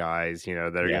types of guys, that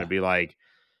are going Yeah. to be like,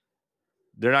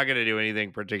 they're not going to do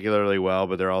anything particularly well,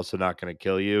 but they're also not going to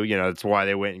kill you. That's why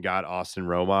they went and got Austin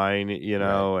Romine,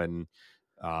 Right. and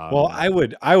Well,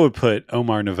 I would put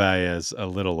Omar Narvaez a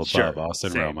little above sure,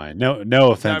 Austin same. Romine. No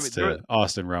I offense mean, to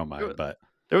Austin there, Romine, but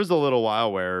there was a little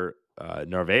while where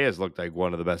Narvaez looked like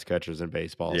one of the best catchers in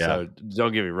baseball. yeah, So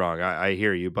don't get me wrong, I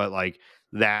hear you, but like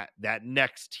that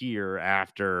next tier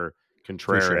after for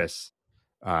sure. Contreras,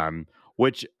 um,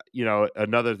 which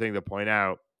another thing to point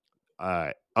out,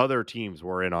 other teams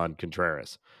were in on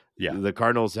Contreras. Yeah. The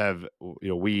Cardinals have,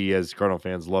 we as Cardinal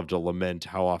fans love to lament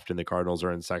how often the Cardinals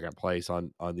are in second place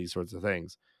on these sorts of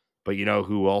things. But you know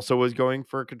who also was going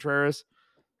for Contreras?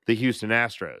 The Houston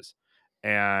Astros.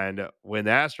 And when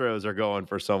the Astros are going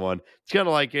for someone, it's kind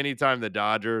of like anytime the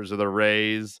Dodgers or the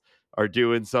Rays are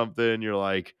doing something, you're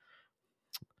like,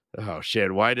 oh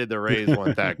shit, why did the Rays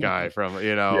want that guy from,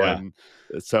 Yeah. and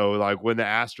so like when the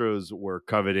Astros were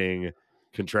coveting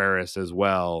Contreras as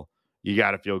well, you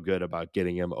got to feel good about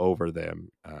getting him over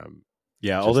them.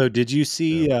 Yeah. Just Although, did you uh,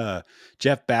 see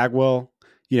Jeff Bagwell?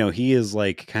 He is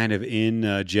like kind of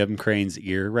in Jim Crane's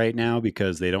ear right now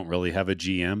because they don't really have a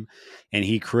GM, and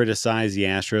he criticized the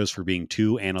Astros for being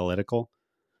too analytical.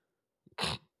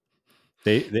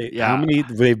 They how yeah, many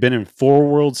they've been in 4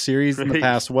 World Series in the right.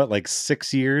 past, like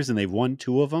 6 years, and they've won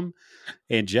 2 of them.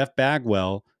 And Jeff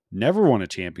Bagwell never won a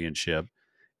championship,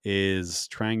 is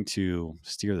trying to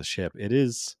steer the ship. It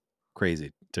is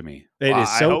crazy to me. It Well, is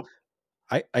so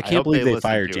I I can't hope believe they they listen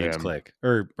fired to James him. Click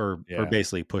or Yeah,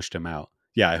 basically pushed him out.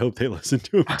 Yeah, I hope they listen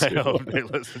to him I too. hope they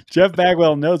listen. Jeff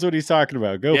Bagwell knows what he's talking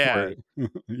about. Go for Yeah,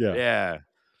 it. Yeah. yeah.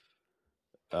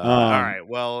 All Um right.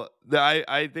 Well,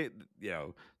 I think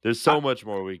there's I, so much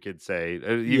more we could say.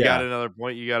 You got yeah. another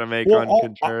point you got to make Well, on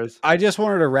Contreras? I just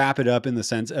wanted to wrap it up in the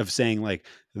sense of saying, like,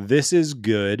 this is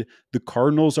good. The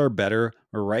Cardinals are better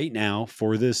right now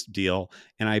for this deal.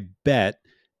 And I bet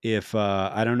if,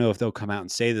 I don't know if they'll come out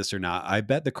and say this or not, I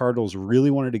bet the Cardinals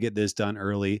really wanted to get this done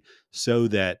early so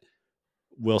that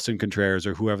Willson Contreras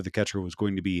or whoever the catcher was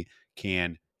going to be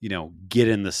can, get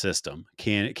in the system,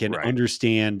 can Right.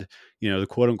 understand, the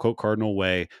quote unquote Cardinal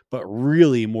way, but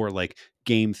really more like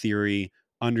game theory,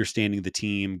 understanding the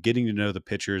team, getting to know the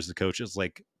pitchers, the coaches.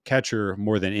 Like, catcher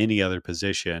more than any other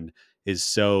position is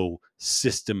so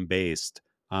system based.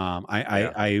 Yeah.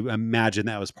 I imagine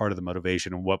that was part of the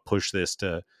motivation and what pushed this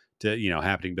to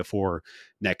happening before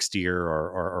next year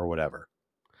or whatever.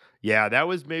 Yeah, that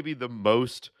was maybe the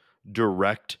most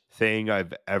direct thing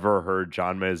I've ever heard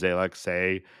John Mozeliak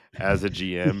say as a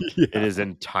GM in Yeah. his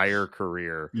entire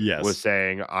career, was Yes.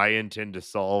 saying, "I intend to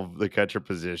solve the catcher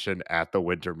position at the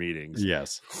winter meetings."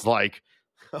 Yes. It's like,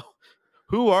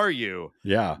 who are you?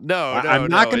 Yeah. No, I'm no,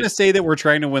 not no. going to say that we're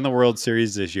trying to win the World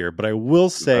Series this year, but I will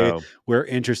say Oh, we're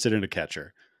interested in a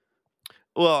catcher.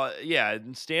 well, yeah.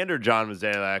 Standard John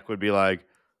Mozeliak would be like,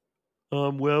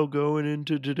 well, going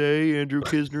into today, Andrew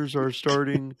Kisner's our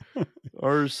starting,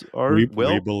 We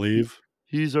he, believe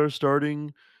he's our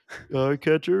starting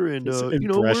catcher, and this we're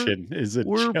impression is a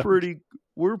we're joke. pretty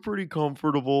we're pretty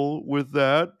comfortable with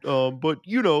that. But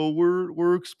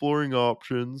we're exploring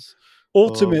options. Um,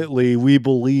 Ultimately, we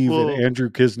believe in well, Andrew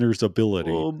Kisner's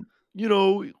ability. um, you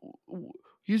know, w-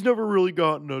 he's never really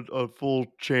gotten a full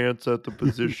chance at the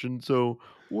position, so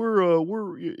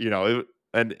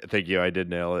and thank you, I did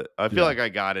nail it. I feel Yeah. like I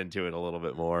got into it a little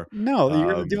bit more. No,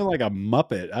 you're Um, doing like a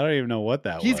Muppet. I don't even know what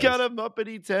that he's got was. a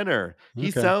Muppety tenor. He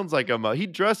Okay. sounds like he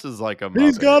dresses like a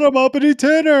He's Muppet. got a Muppety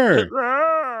tenor.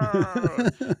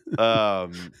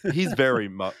 He's very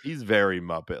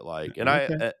Muppet-like, and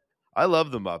Okay. I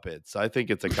love the Muppets. I think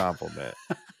it's a compliment.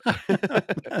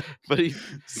 But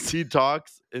he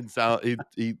talks and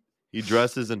he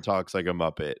dresses and talks like a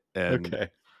Muppet, and Okay.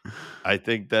 I Uh,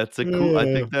 think that's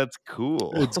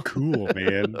cool. it's cool,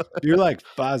 man. You're like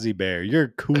Fozzie Bear. You're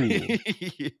cool.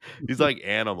 He's like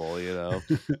Animal, you know?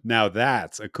 Now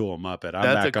that's a cool Muppet. I'm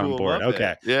That's a back on cool board. Muppet.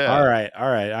 Okay. All Yeah. right.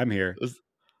 All right. I'm here.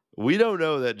 We don't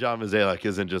know that John Mozeliak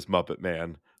isn't just Muppet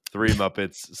Man. 3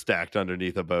 Muppets stacked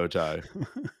underneath a bow tie.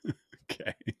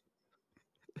 Okay.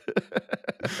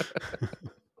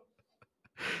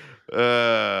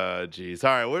 Geez.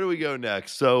 All right, where do we go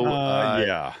next? So,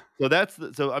 Yeah.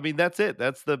 I mean, that's it.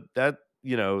 That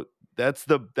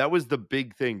was the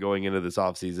big thing going into this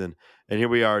offseason. And here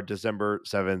we are, December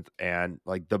 7th, and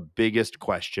like the biggest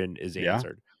question is Yeah.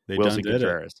 answered. They done Willson did it.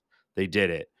 Contreras. They did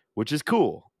it, which is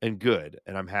cool and good,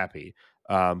 and I'm happy.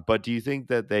 But do you think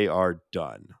that they are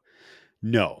done?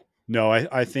 No, no,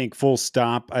 I think full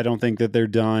stop. I don't think that they're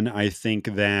done. I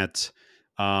think that,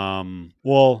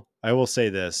 well, I will say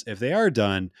this: if they are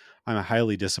done, I'm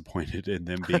highly disappointed in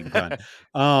them being done.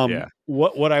 Yeah.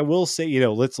 What I will say,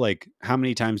 let's like, how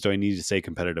many times do I need to say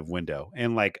competitive window?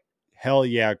 And like, hell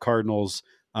yeah, Cardinals.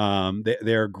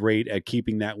 They're great at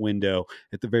keeping that window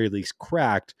at the very least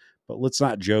cracked. But let's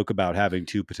not joke about having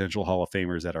two potential Hall of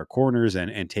Famers at our corners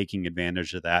and taking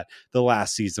advantage of that. The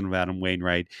last season of Adam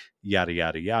Wainwright, yada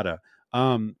yada yada.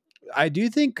 Um, I do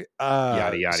think Yada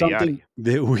yada yada. something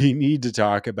that we need to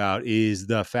talk about is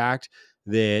the fact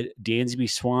that Dansby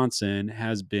Swanson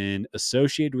has been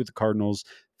associated with the Cardinals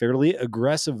fairly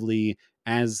aggressively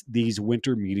as these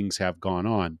winter meetings have gone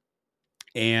on.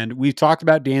 And we've talked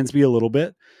about Dansby a little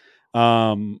bit.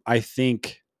 I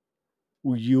think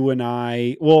you and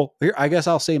I, well, here, I guess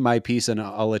I'll say my piece and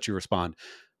I'll let you respond.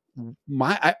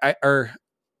 Or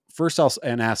first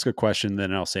and ask a question,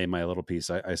 then I'll say my little piece.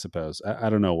 I suppose I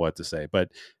don't know what to say, but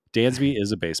Dansby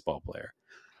is a baseball player.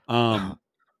 Um,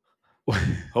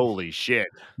 Holy shit.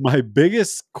 my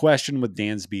biggest question with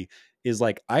Dansby is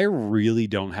like, I really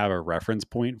don't have a reference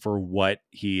point for what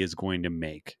he is going to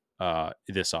make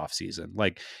this offseason.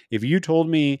 Like, if you told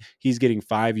me he's getting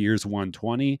 5 years,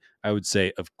 120, I would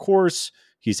say, of course,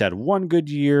 he's had one good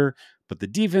year, but the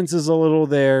defense is a little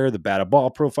there. The batted ball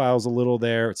profile is a little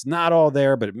there. It's not all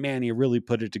there, but man, he really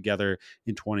put it together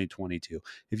in 2022.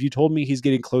 If you told me he's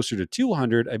getting closer to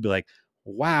 200, I'd be like,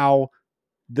 wow,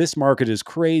 this market is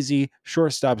crazy.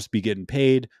 Shortstops be getting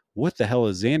paid. What the hell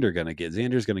is Xander going to get?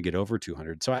 Xander's going to get over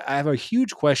 200. So I have a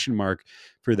huge question mark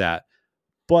for that.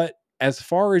 But as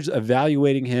far as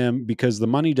evaluating him, because the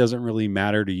money doesn't really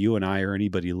matter to you and I or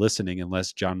anybody listening,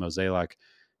 unless John Mozeliak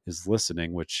is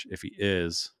listening, which if he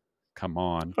is, come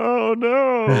on. Oh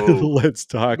no. Let's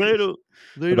talk They don't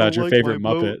they about don't your like my favorite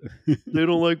bow Muppet. they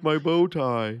don't like my bow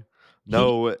tie. he,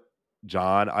 No,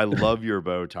 John, I love your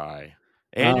bow tie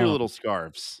and your um, little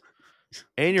scarves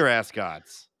and your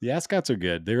ascots. the ascots are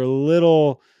good. They're a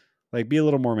little like be a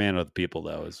little more man with the people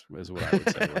though, is what I would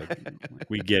say. Like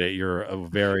we get it. You're a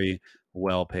very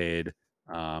well paid,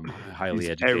 highly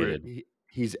educated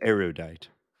He's erudite.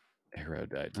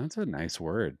 erudite. That's a nice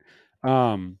word.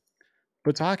 Um,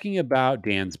 but talking about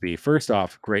Dansby, first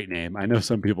off, great name. I know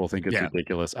some people think it's Yeah.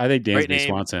 ridiculous. I think Great Dansby name,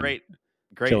 Swanson, great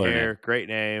killer name. hair, great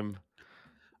name.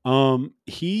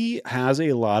 He has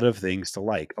a lot of things to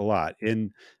like, a lot.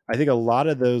 And I think a lot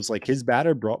of those, like his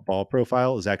batted ball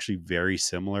profile is actually very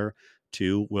similar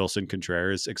to Willson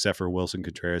Contreras, except for Willson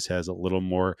Contreras has a little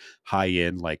more high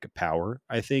end like power,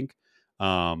 I think.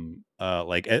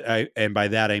 And by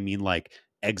that I mean like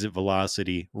exit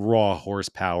velocity, raw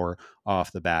horsepower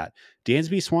off the bat.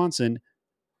 Dansby Swanson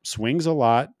swings a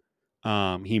lot.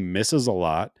 He misses a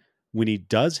lot. When he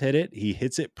does hit it, he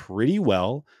hits it pretty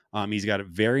well. He's got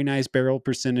very nice barrel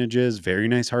percentages, very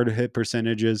nice hard to hit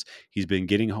percentages. He's been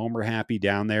getting homer happy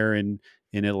down there in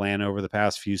Atlanta over the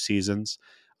past few seasons.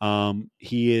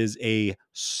 He is a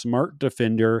smart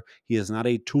defender. He is not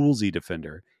a toolsy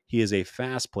defender. He is a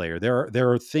fast player.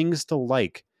 There are things to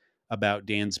like about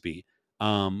Dansby.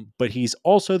 But he's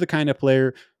also the kind of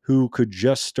player who could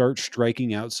just start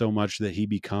striking out so much that he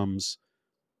becomes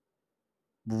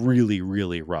really,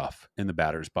 really rough in the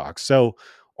batter's box. So,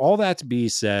 all that to be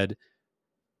said,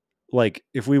 like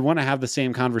if we want to have the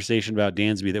same conversation about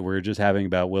Dansby that we are just having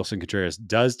about Willson Contreras,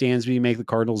 does Dansby make the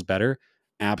Cardinals better?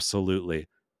 Absolutely.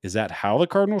 Is that how the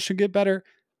Cardinals should get better?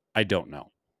 I don't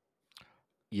know.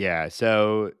 Yeah,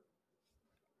 so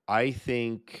I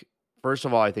think, first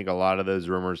of all, I think a lot of those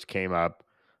rumors came up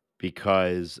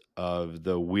because of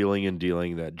the wheeling and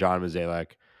dealing that John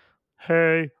Mozeliak,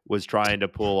 was trying to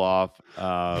pull off.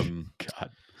 God.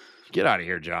 Get out of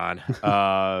here, John.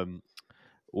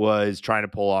 Was trying to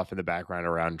pull off in the background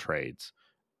around trades.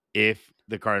 If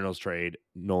the Cardinals trade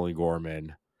Nolan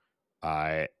Gorman,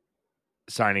 uh,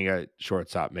 signing a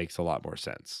shortstop makes a lot more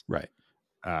sense. Right.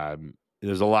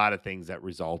 There's a lot of things that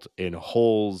result in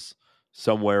holes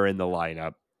somewhere in the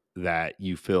lineup that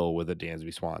you fill with a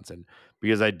Dansby Swanson,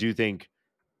 because I do think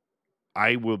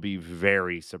I will be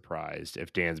very surprised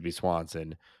if Dansby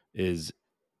Swanson is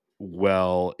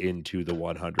well into the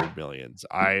 100 millions.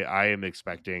 I am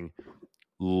expecting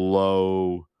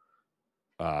low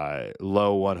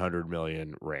low 100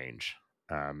 million range.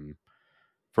 Um,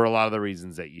 for a lot of the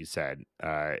reasons that you said.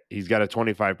 He's got a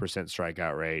 25%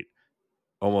 strikeout rate,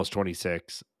 almost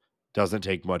 26. Doesn't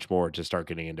take much more to start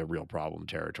getting into real problem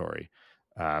territory.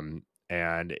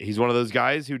 And he's one of those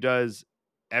guys who does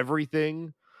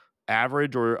everything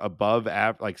average or above,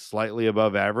 like slightly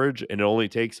above average, and it only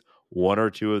takes one or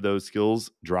two of those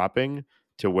skills dropping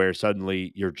to where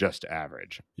suddenly you're just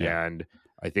average. Yeah. And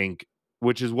I think,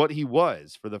 which is what he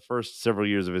was for the first several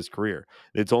years of his career.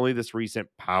 It's only this recent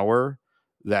power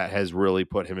that has really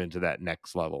put him into that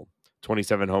next level.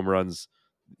 27 home runs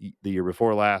the year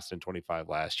before last and 25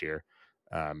 last year.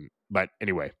 But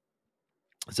anyway,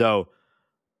 so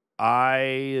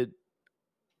I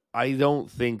I don't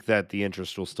think that the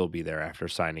interest will still be there after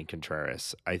signing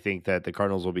Contreras. I think that the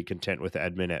Cardinals will be content with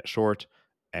Edman at short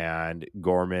and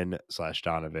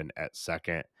Gorman/Donovan at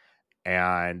second.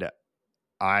 And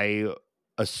I,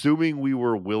 assuming we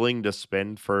were willing to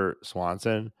spend for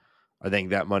Swanson, I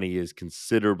think that money is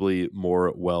considerably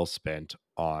more well spent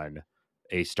on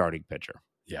a starting pitcher.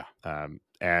 Yeah.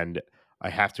 And I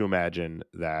have to imagine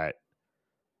that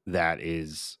that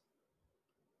is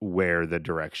where the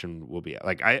direction will be.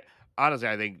 Like, I honestly,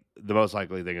 I think the most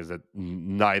likely thing is that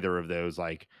neither of those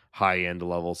like high end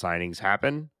level signings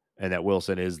happen, and that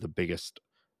Willson is the biggest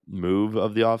move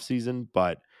of the offseason.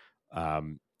 But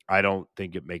um, I don't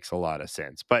think it makes a lot of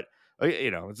sense. But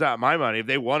it's not my money. If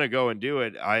they want to go and do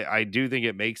it, I do think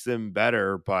it makes them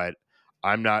better. But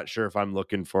I'm not sure if I'm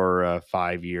looking for a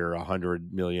 5 year,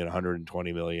 100 million,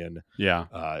 120 million Yeah.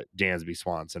 Dansby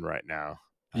Swanson right now.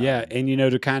 Yeah, and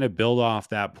to kind of build off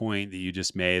that point that you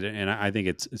just made, and I think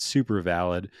it's super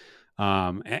valid.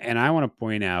 And I want to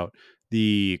point out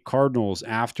the Cardinals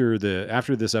after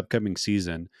this upcoming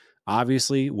season.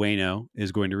 Obviously, Waino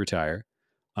is going to retire.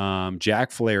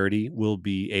 Jack Flaherty will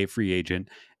be a free agent,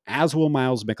 as will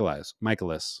Miles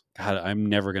Michaelis. God, I'm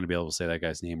never going to be able to say that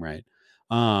guy's name right.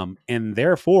 And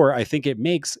therefore, I think it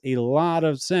makes a lot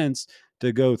of sense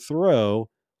to go throw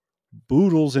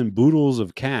boodles and boodles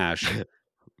of cash.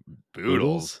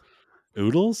 Boodles.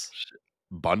 Oodles?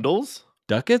 Bundles?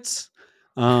 Ducats?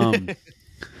 Turn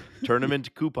them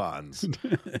into coupons.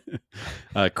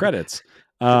 Credits.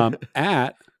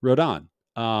 At Rodon.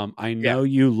 I know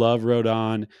you love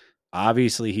Rodon.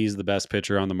 Obviously, he's the best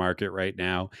pitcher on the market right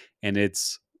now. And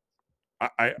it's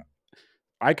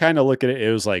I kind of look at it,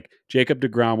 it was like Jacob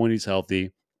deGrom when he's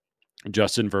healthy,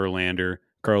 Justin Verlander,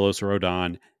 Carlos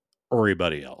Rodon, or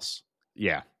everybody else.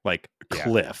 Yeah. Like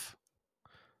cliff.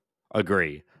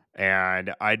 Agree.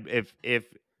 And if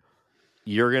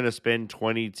you're gonna spend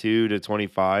 22 to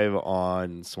 25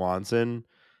 on Swanson,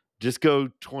 just go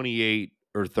 28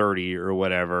 or 30 or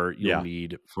whatever you'll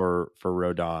need for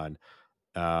Rodon.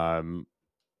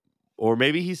 Or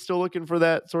maybe he's still looking for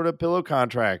that sort of pillow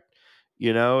contract,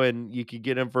 and you could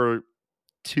get him for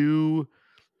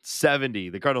 270.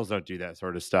 The Cardinals don't do that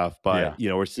sort of stuff, but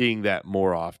we're seeing that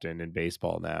more often in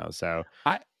baseball now. So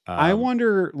I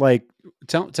wonder, like,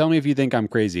 tell me if you think I'm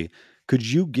crazy. Could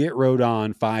you get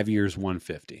Rodon 5 years,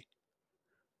 150?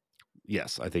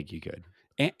 Yes, I think you could.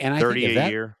 And I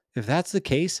think if that's the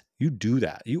case, you do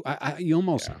that. You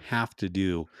almost have to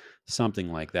do something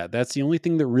like that. That's the only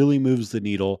thing that really moves the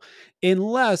needle,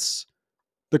 unless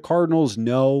the Cardinals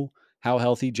know how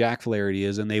healthy Jack Flaherty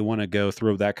is and they want to go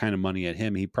throw that kind of money at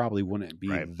him. He probably wouldn't be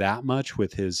that much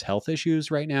with his health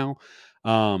issues right now.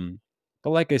 But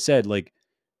like I said, like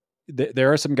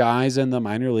there are some guys in the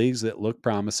minor leagues that look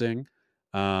promising.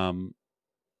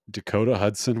 Dakota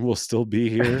Hudson will still be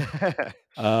here.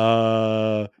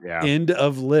 End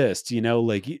of list,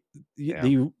 like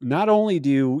not only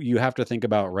do you have to think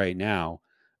about right now,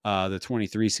 the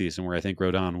 23 season where I think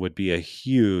Rodon would be a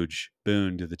huge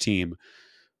boon to the team.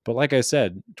 But like I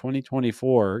said,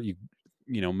 2024,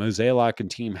 Mozeliak and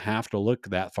team have to look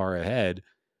that far ahead.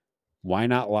 Why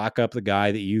not lock up the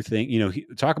guy that you think,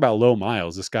 talk about low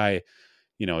miles. This guy,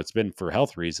 it's been for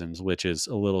health reasons, which is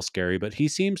a little scary, but he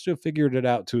seems to have figured it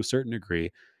out to a certain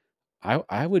degree.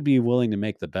 I would be willing to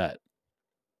make the bet.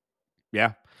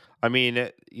 Yeah. I mean,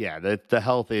 yeah, the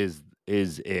health is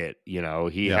it. He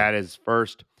Yeah. had his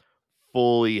first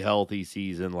fully healthy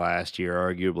season last year,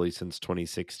 arguably since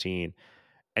 2016.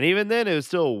 And even then, it was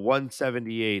still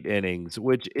 178 innings,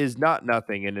 which is not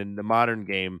nothing. And in the modern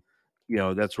game,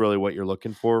 that's really what you're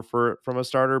looking for from a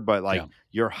starter. But Yeah. like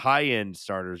your high end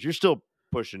starters, you're still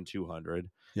pushing 200.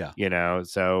 Yeah.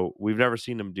 So we've never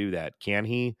seen him do that. Can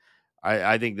he?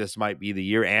 I think this might be the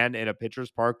year. And in a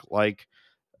pitcher's park like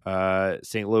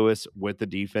St. Louis, with the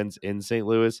defense in St.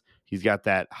 Louis, he's got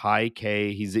that high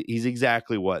K. He's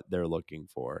exactly what they're looking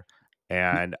for. He,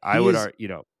 And I he would, is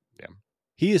yeah,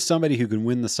 he is somebody who can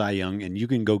win the Cy Young, and you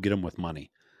can go get him with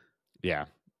money. yeah,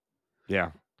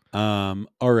 yeah.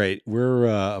 All right. We're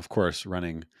of course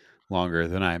running longer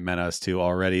than I meant us to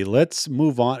already. Let's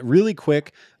move on really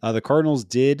quick. The Cardinals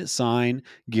did sign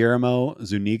Guillermo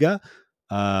Zuniga,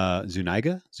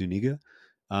 to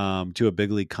a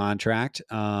big league contract.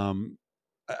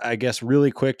 I guess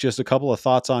really quick, just a couple of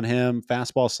thoughts on him.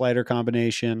 Fastball slider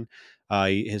combination.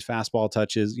 His fastball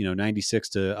touches, 96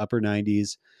 to upper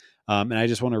 90s. And I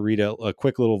just want to read a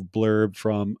quick little blurb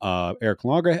from Eric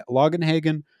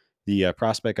Logenhagen, the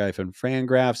prospect guy from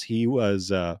Fangraphs. He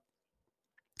was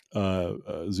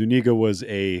Zuniga was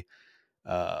a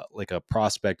like a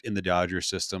prospect in the Dodger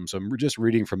system. So I'm just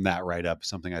reading from that write up,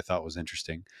 something I thought was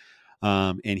interesting.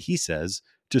 And he says,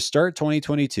 to start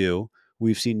 2022,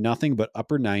 we've seen nothing but the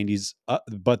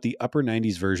upper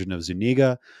 90s version of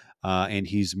Zuniga. And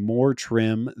he's more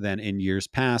trim than in years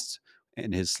past.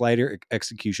 And his slider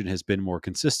execution has been more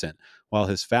consistent. While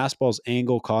his fastball's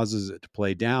angle causes it to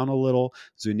play down a little,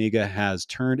 Zuniga has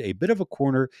turned a bit of a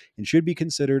corner and should be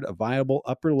considered a viable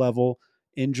upper level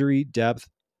injury depth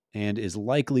and is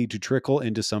likely to trickle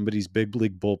into somebody's big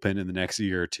league bullpen in the next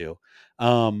year or two.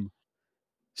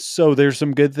 So there's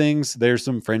some good things. There's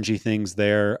some Frenchy things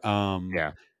there.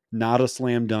 Yeah, Not a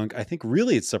slam dunk. I think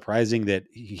really it's surprising that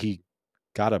he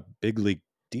got a big league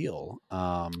deal.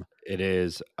 it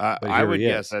is. But I here would he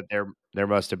guess is. that there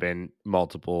must have been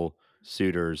multiple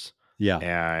suitors, Yeah.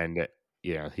 and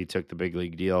he took the big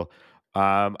league deal.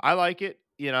 I like it.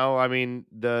 I mean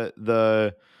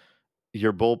the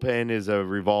your bullpen is a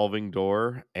revolving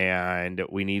door, and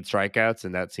we need strikeouts,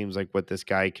 and that seems like what this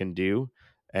guy can do.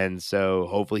 And so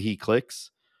hopefully he clicks.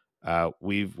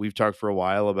 We've talked for a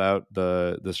while about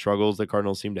the struggles the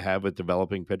Cardinals seem to have with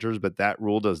developing pitchers, but that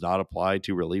rule does not apply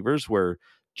to relievers, where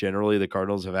generally the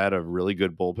Cardinals have had a really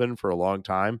good bullpen for a long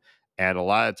time, and a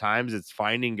lot of times it's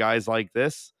finding guys like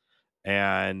this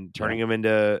and Yeah. turning them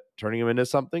into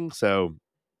something. So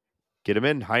get him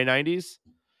in high 90s,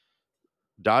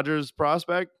 Dodgers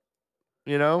prospect.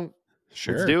 You know, let's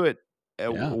Sure. do it.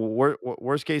 Yeah.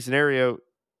 Worst case scenario,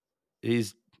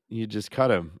 you just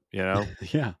cut him. Yeah.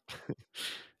 Yeah.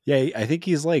 I think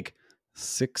he's like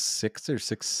 6'6" or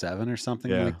 6'7" or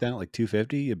something Yeah. like that, like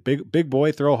 250. A big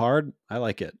boy, throw hard. I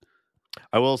like it.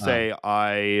 I will Uh, say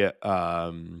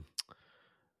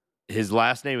his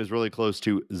last name is really close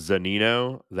to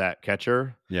Zanino, that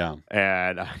catcher, yeah.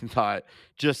 and I thought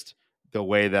just the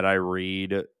way that I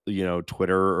read,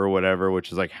 Twitter or whatever,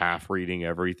 which is like half reading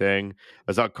everything.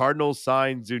 I saw Cardinals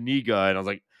sign Zuniga, and I was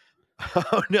like,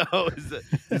 oh no,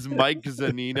 is Mike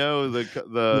Zanino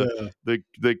Yeah.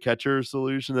 the catcher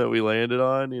solution that we landed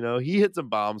on? He hit some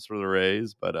bombs for the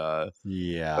Rays, but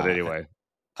Yeah. anyway,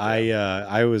 yeah,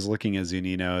 I was looking at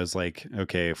Zunino as like,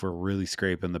 okay, if we're really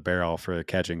scraping the barrel for a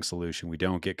catching solution, we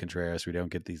don't get Contreras, we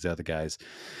don't get these other guys.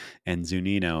 And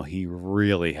Zunino, he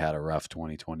really had a rough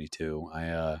 2022.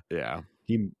 yeah.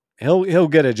 He he'll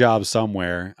get a job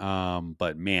somewhere.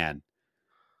 But man,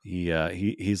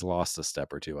 he's lost a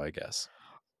step or two, I guess.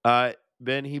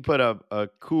 Ben, he put up a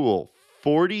cool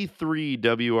 43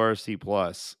 WRC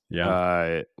plus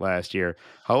Yeah. last year.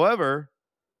 However,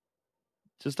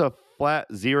 just a flat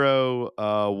zero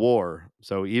war.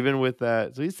 So even with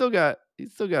that, so he's still got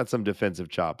some defensive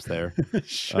chops there.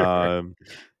 Sure. Um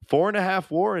 4.5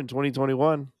 war in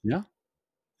 2021. Yeah.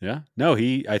 Yeah. No,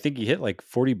 I think he hit like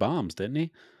 40 bombs, didn't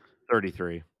he?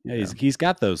 33. Yeah, Yeah. he's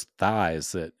got those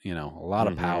thighs that, a lot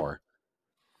of Hmm. power.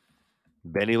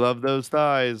 Benny loved those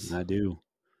thighs. I do.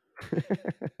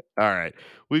 All right.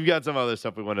 We've got some other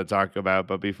stuff we want to talk about,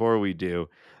 but before we do,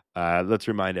 let's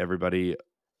remind everybody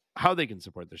how they can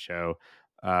support the show.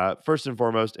 First and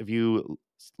foremost, if you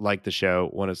like the show,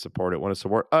 want to support it, want to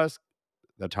support us,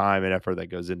 the time and effort that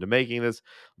goes into making this,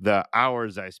 the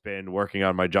hours I spend working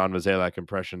on my John Mozeliak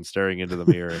impression, staring into the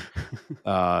mirror,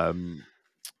 um,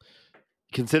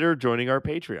 consider joining our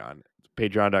Patreon,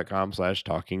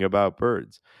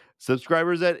 patreon.com/talkingaboutbirds.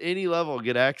 Subscribers at any level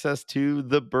get access to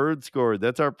the Bird Score.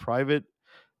 That's our private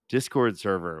Discord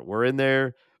server. We're in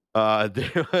there.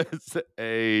 There was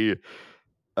a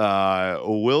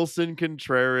Willson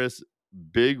Contreras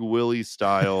Big Willie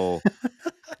style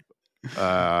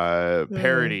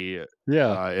parody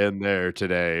Yeah. in there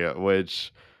today,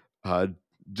 which uh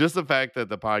just the fact that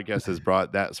the podcast has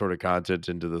brought that sort of content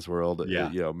into this world,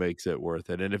 Yeah. makes it worth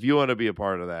it. And if you want to be a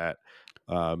part of that,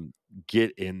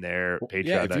 get in there,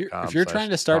 Yeah, if patreon.com you're slash trying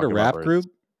to start a talking about rap birds. group,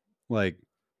 like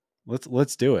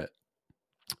let's do it.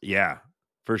 Yeah,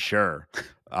 for sure.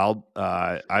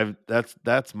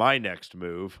 That's my next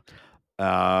move.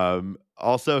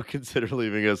 Also consider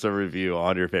leaving us a review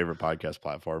on your favorite podcast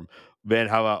platform. Man,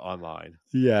 how about online?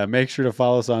 Yeah, make sure to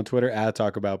follow us on Twitter at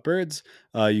Talk About Birds.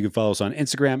 You can follow us on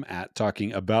Instagram at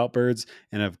Talking About Birds.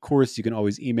 And of course, you can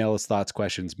always email us thoughts,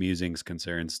 questions, musings,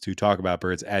 concerns to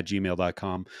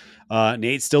talkaboutbirds@gmail.com.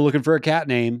 Nate's still looking for a cat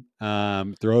name.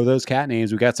 Throw those cat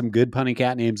names. We got some good punny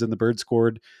cat names in the Bird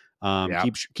Scored. Yeah,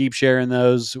 Keep sharing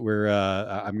those. I'm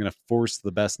going to force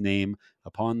the best name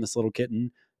upon this little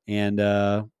kitten. And, he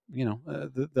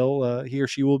or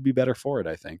she will be better for it,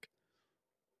 I think.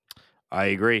 I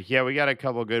agree. Yeah, we got a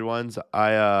couple good ones.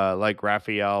 I like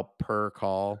Raphael per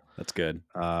call. That's good.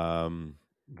 It's a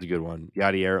good one.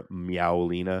 Yadier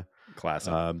Meowlina.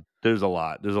 Classic. There's a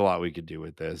lot. There's a lot we could do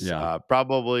with this. Yeah.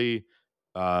 Probably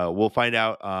we'll find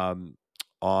out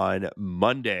on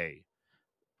Monday.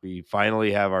 We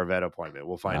finally have our vet appointment.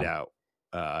 We'll find Wow.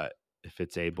 out if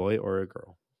it's a boy or a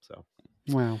girl. So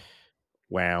Wow.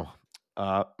 Meow.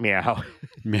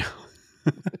 Meow.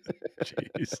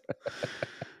 Jeez.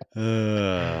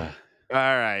 All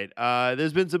right.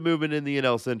 There's been some movement in the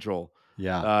NL Central.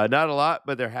 Yeah. Not a lot,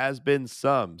 but there has been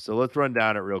some. So let's run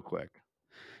down it real quick.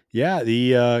 Yeah.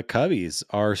 The Cubbies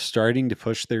are starting to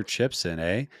push their chips in,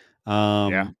 eh?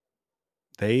 Yeah.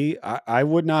 I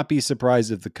would not be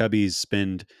surprised if the Cubbies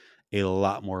spend a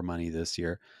lot more money this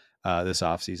year, this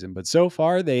offseason. But so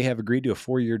far, they have agreed to a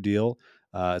 4-year deal.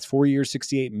 It's 4 years,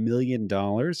 $68 million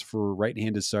for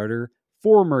right-handed starter,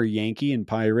 former Yankee and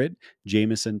Pirate,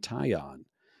 Jameson Taillon.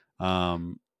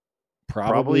 Probably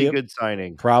Probably a good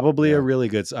signing. Probably a Yeah. really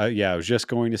good. Yeah, I was just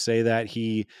going to say that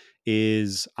he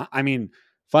is. I mean,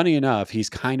 funny enough, he's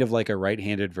kind of like a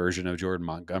right-handed version of Jordan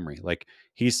Montgomery. Like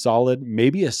he's solid,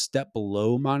 maybe a step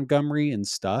below Montgomery and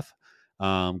stuff.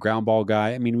 Ground ball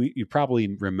guy. I mean, you probably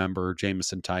remember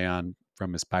Jameson Taillon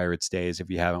from his Pirates days if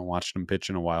you haven't watched him pitch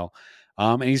in a while.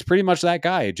 And he's pretty much that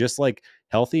guy, just like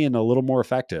healthy and a little more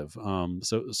effective.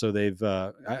 So they've,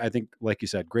 I think, like you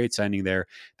said, great signing there.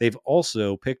 They've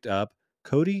also picked up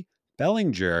Cody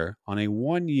Bellinger on a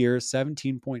 1-year,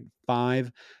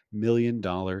 $17.5 million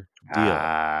deal.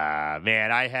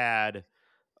 Man, I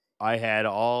had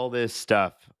all this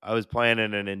stuff. I was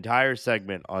planning an entire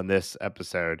segment on this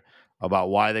episode about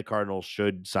why the Cardinals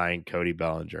should sign Cody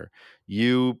Bellinger.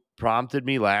 You prompted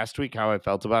me last week how I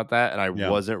felt about that, and I Yeah.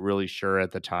 wasn't really sure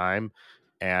at the time.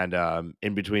 And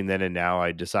in between then and now,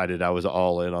 I decided I was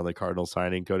all in on the Cardinals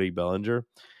signing Cody Bellinger.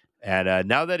 And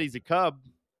now that he's a Cub,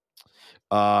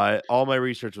 all my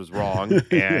research was wrong,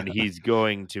 and Yeah. he's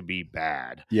going to be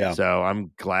bad. Yeah. So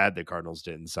I'm glad the Cardinals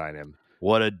didn't sign him.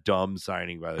 What a dumb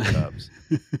signing by the Cubs.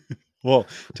 Well,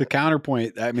 to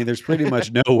counterpoint, I mean, there's pretty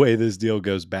much no way this deal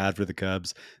goes bad for the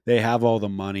Cubs. They have all the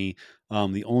money.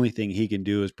 The only thing he can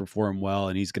do is perform well,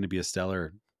 and he's going to be a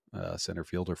stellar center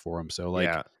fielder for him. So,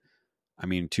 Yeah. I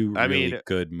mean, two I really mean,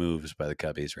 good moves by the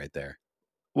Cubbies right there.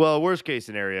 well, worst case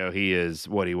scenario, he is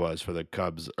what he was for the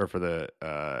Cubs or for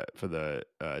the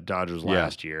Dodgers Yeah.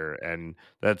 last year, and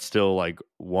that's still like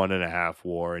 1.5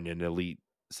 WAR and an elite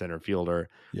center fielder.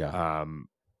 Yeah.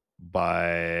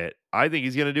 But I think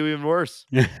he's gonna do even worse.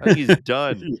 Yeah. I think he's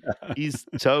done. He's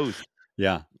toast.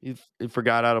 Yeah. He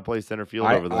forgot how to play center field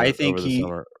I think over the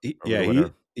summer, over the he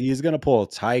winter. he's going to pull a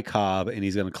Ty Cobb and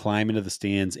he's going to climb into the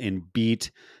stands and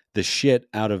beat the shit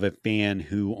out of a fan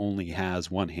who only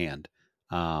has one hand.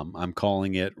 I'm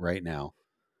calling it right now.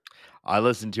 I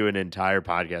listened to an entire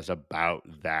podcast about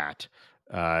that,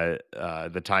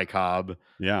 the Ty Cobb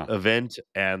Yeah. event,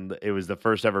 and it was the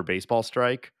first ever baseball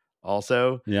strike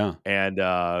also. Yeah.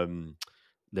 And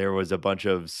there was a bunch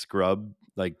of scrub,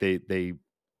 like they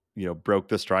broke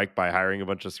the strike by hiring a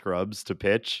bunch of scrubs to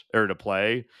pitch or to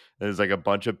play. And there's like a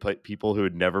bunch of people who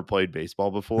had never played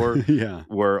baseball before Yeah.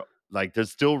 were like,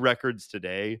 there's still records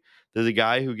today. There's a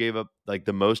guy who gave up like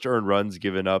the most earned runs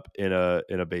given up in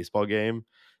a baseball game.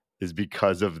 is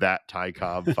because of that Ty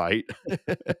Cobb fight.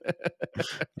 That's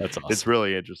It's awesome.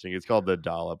 really interesting. It's called The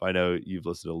Dollop. I know you've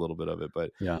listened to a little bit of it,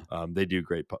 but Yeah. they do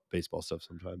great baseball stuff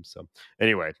sometimes. So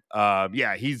anyway,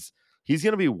 yeah, he's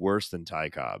gonna be worse than Ty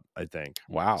Cobb, I think.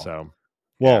 Wow. So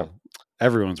yeah, Well,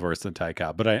 everyone's worse than Ty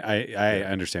Cobb, but I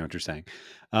yeah, understand what you're saying.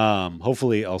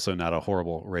 Hopefully also not a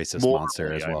horrible racist monster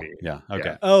morally, as I well. mean, Yeah. yeah,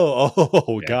 Okay.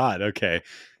 Oh yeah, God. Okay.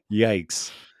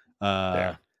 Yikes. Uh,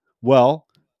 yeah. well,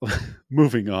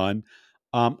 moving on.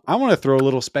 I want to throw a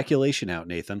little speculation out,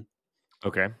 Nathan.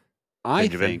 Okay, I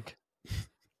Benjamin. think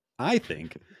I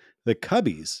think the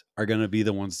Cubbies are going to be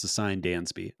the ones to sign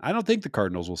Dansby. I don't think the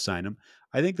Cardinals will sign him.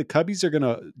 I think the Cubbies are going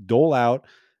to dole out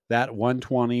that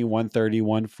 120, 130,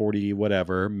 140,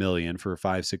 whatever million for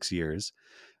 5-6 years.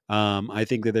 I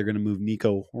think that they're going to move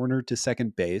Nico Horner to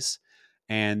second base,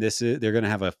 and they're going to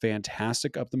have a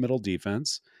fantastic up the middle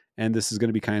defense. And this is going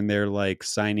to be kind of their like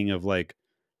signing of like,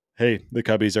 hey, the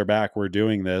Cubbies are back. We're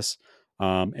doing this.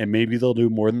 And maybe they'll do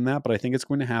more than that, but I think it's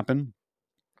going to happen.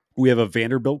 We have a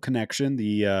Vanderbilt connection.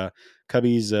 The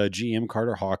Cubbies GM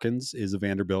Carter Hawkins is a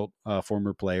Vanderbilt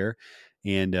former player,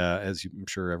 and as I'm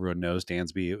sure everyone knows,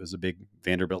 Dansby was a big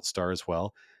Vanderbilt star as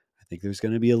well. I think there's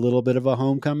going to be a little bit of a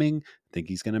homecoming. I think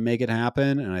he's going to make it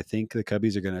happen, and I think the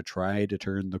Cubbies are going to try to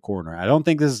turn the corner. I don't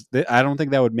think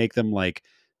that would make them like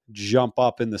jump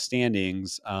up in the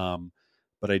standings,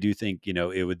 but I do think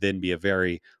it would then be a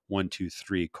very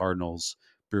 1-2-3 Cardinals,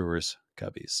 Brewers,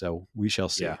 Cubbies. So we shall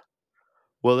Yeah. see.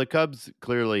 Well, the Cubs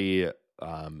clearly,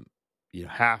 um,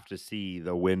 have to see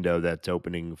the window that's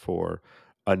opening for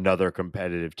another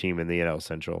competitive team in the NL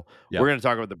Central. Yeah. We're going to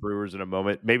talk about the Brewers in a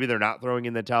moment. Maybe they're not throwing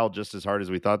in the towel just as hard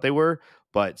as we thought they were,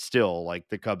 but still, like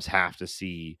the Cubs have to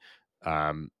see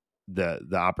um, the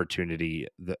opportunity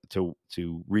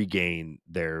to regain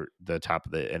the top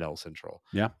of the NL Central.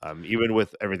 Yeah. Even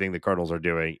with everything the Cardinals are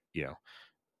doing,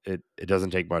 it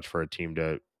doesn't take much for a team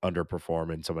to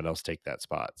underperform and someone else take that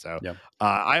spot. So Yeah.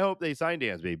 I hope they sign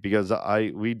Dansby because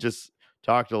we just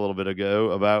talked a little bit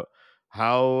ago about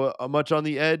how much on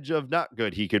the edge of not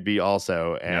good he could be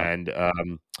also. Yeah. And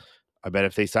I bet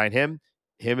if they sign him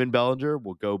and Bellinger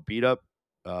will go beat up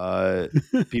uh,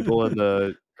 people in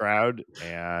the crowd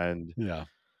and Yeah.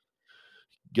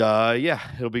 yeah,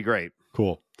 it'll be great.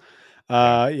 Cool.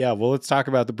 Yeah. Yeah, well, let's talk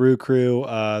about the Brew Crew.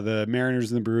 The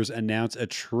Mariners and the Brewers announced a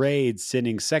trade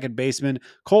sending second baseman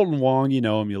Colton Wong, you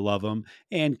know him, you love him,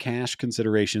 and cash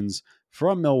considerations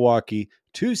from Milwaukee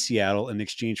to Seattle in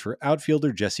exchange for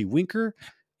outfielder Jesse Winker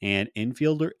and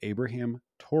infielder Abraham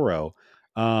Toro.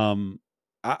 Um,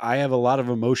 I have a lot of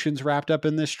emotions wrapped up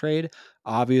in this trade.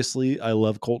 Obviously, I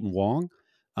love Colton Wong.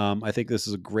 I think this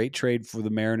is a great trade for the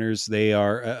Mariners. They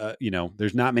are,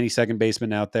 there's not many second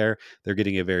basemen out there. They're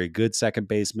getting a very good second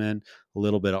baseman, a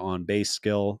little bit of on base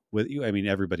skill. With you, I mean,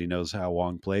 everybody knows how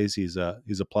Wong plays. He's a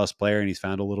plus player, and he's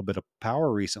found a little bit of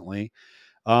power recently.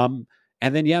 Um,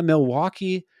 and then yeah,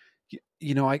 Milwaukee.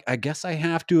 I guess I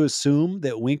have to assume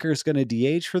that Winker's going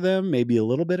to DH for them, maybe a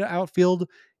little bit of outfield,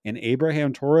 and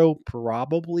Abraham Toro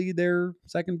probably their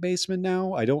second baseman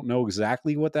now. I don't know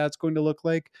exactly what that's going to look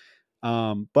like,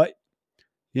 but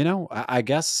I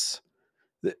guess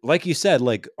like you said,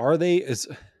 like are they is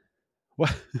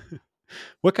what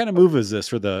what kind of move is this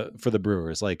for the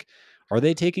Brewers? Like, are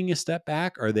they taking a step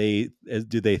back? Do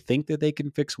they think that they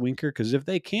can fix Winker? Because if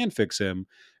they can fix him,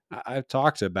 I've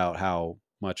talked about how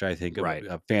much I think of Right.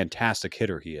 a fantastic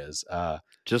hitter he is.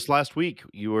 Just last week,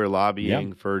 you were Yeah,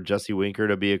 lobbying for Jesse Winker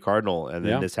to be a Cardinal, and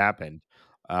then yeah, this happened.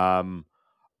 Um,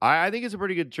 I think it's a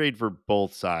pretty good trade for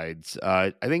both sides.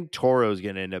 I think Toro's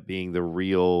going to end up being the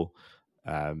real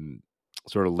um,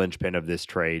 sort of linchpin of this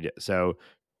trade. So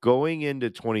going into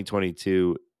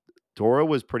 2022, Toro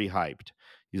was pretty hyped.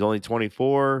 He's only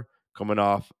 24, coming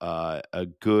off a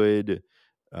good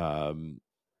um,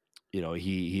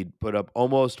 he'd put up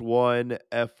almost one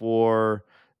F4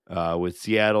 with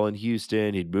Seattle and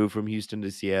Houston. He'd moved from Houston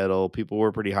to Seattle. People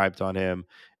were pretty hyped on him.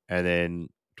 And then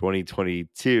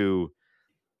 2022,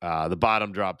 the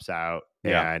bottom drops out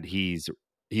yeah, and he's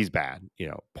bad.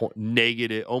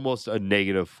 Negative, almost a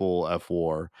negative full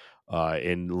F4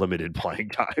 in limited playing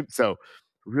time. So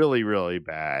really, really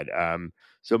bad.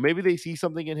 So maybe they see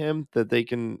something in him that they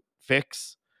can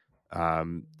fix.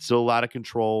 Still a lot of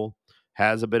control,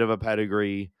 has a bit of a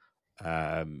pedigree.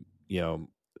 Um, you know,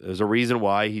 there's a reason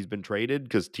why he's been traded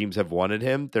because teams have wanted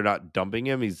him. They're not dumping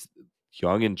him. He's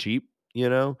young and cheap.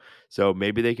 So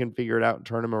maybe they can figure it out and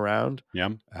turn him around. yeah,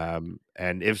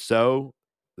 And if so,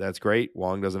 that's great.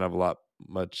 Wong doesn't have a lot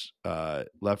much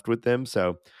left with them.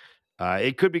 So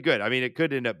it could be good. I mean, it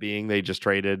could end up being they just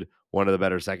traded one of the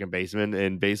better second basemen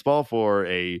in baseball for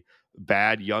a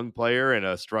bad young player and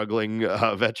a struggling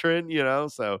veteran,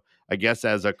 So I guess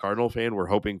as a Cardinal fan, we're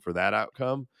hoping for that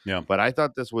outcome. Yeah. But I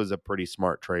thought this was a pretty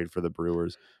smart trade for the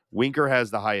Brewers. Winker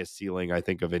has the highest ceiling, I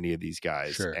think, of any of these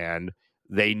guys, Sure. and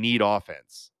they need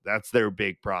offense. That's their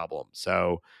big problem.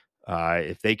 So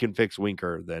if they can fix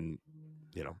Winker, then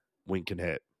Wink can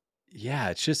hit. Yeah,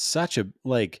 it's just such a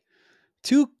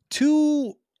two.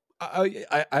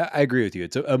 I agree with you.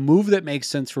 It's a move that makes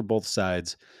sense for both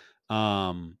sides.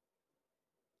 I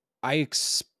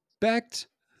expect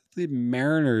the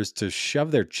Mariners to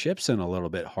shove their chips in a little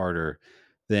bit harder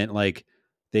than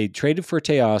they traded for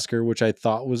Teoscar, which I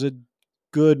thought was a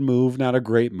good move, not a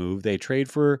great move. They trade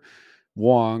for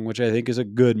Wong, which I think is a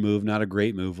good move, not a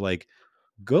great move.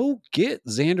 Go get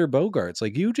Xander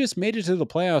Bogaerts. You just made it to the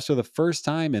playoffs for the first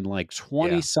time in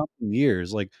 20 something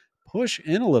years. Push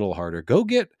in a little harder. Go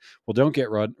get, well, don't get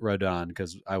Rodon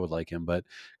because I would like him, but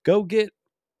go get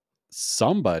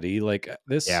somebody.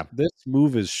 This Yeah.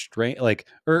 move is strange.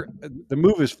 The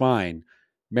move is fine.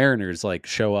 Mariners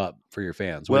show up for your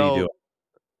fans. What are you doing? Well,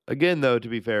 again, though, to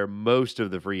be fair, most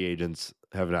of the free agents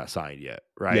have not signed yet,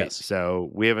 right? Yes. So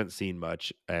we haven't seen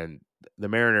much, and the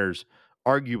Mariners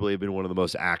arguably have been one of the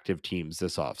most active teams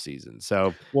this offseason. So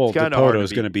it's Well, kind of hard Dipoto to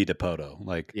is going be, to be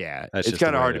Dipoto. yeah, That's it's just the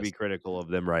kind of way hard it to be is. critical of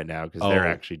them right now because they're Oh,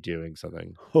 actually doing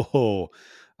something. oh,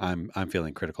 I'm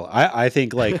feeling critical. I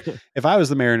think if I was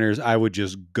the Mariners, I would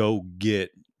just go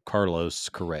get Carlos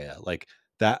Correa.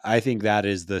 That, I think that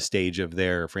is the stage of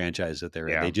their franchise that they're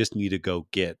in. Yeah. They just need to go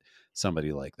get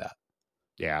somebody like that.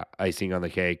 Yeah. Icing on the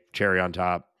cake, cherry on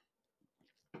top.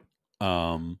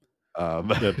 The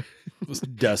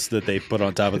dust that they put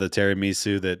on top of the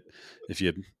tiramisu that if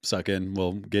you suck in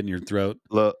will get in your throat.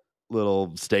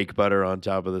 Little steak butter on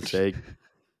top of the steak.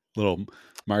 Little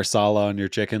marsala on your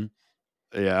chicken.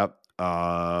 Yeah.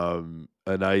 A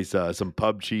nice some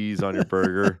pub cheese on your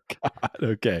burger. God,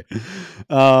 okay.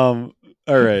 All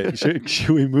right. Should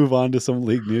we move on to some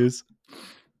league news?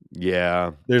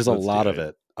 Yeah. There's a Let's do lot of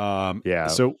it. it. Yeah.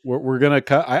 So we're gonna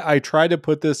cut. I tried to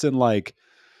put this in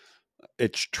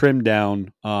it's trimmed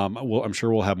down. I'm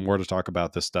sure we'll have more to talk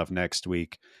about this stuff next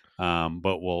week.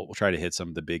 But we'll try to hit some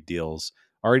of the big deals.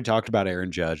 Already talked about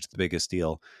Aaron Judge, the biggest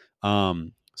deal.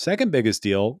 Second biggest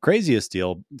deal, craziest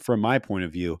deal from my point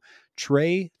of view,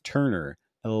 Trey Turner,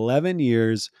 11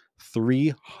 years,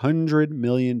 $300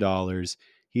 million.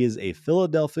 He is a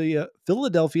Philadelphia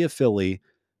Philly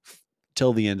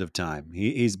till the end of time.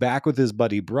 He's back with his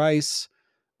buddy Bryce.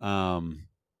 The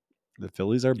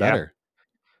Phillies are Yeah. better.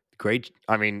 Great.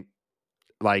 I mean,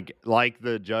 like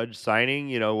the Judge signing,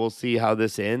 we'll see how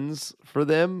this ends for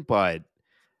them, but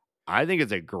I think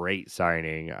it's a great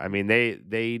signing. I mean,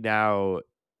 they now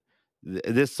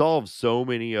this solves so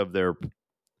many of their.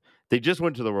 They just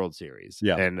went to the World Series,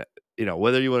 Yeah. and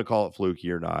whether you want to call it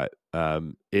fluky or not,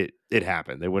 it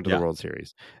happened. They went to the Yeah. World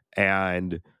Series,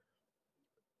 and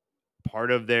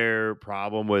part of their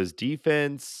problem was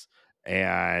defense,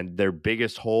 and their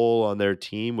biggest hole on their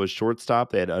team was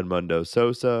shortstop. They had Edmundo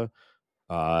Sosa.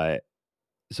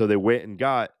 So they went and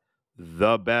got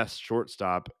the best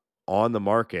shortstop on the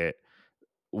market,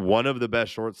 one of the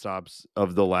best shortstops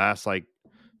of the last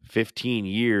 15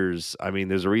 years. I mean,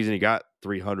 there's a reason he got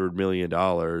 $300 million.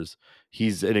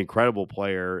 He's an incredible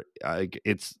player.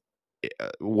 It's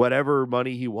whatever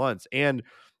money he wants. And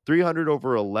 300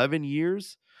 over 11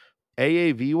 years,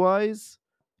 AAV wise,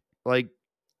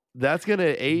 that's going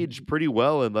to age pretty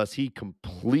well unless he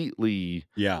completely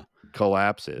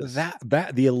collapses.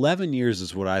 That the 11 years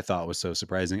is what I thought was so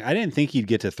surprising. I didn't think he'd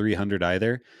get to 300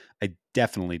 either. I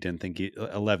definitely didn't think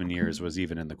 11 years was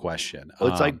even in the question.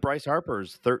 It's like Bryce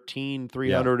Harper's 13,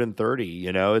 330.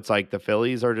 It's like the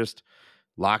Phillies are just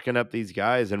locking up these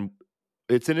guys, and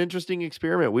it's an interesting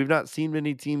experiment. We've not seen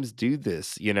many teams do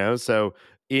this, So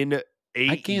in I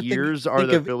 8 can't years, are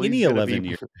think the of Phillies any going to be? 11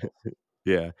 years.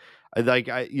 Yeah,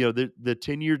 the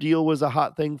 10-year deal was a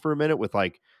hot thing for a minute with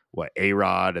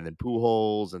A-Rod and then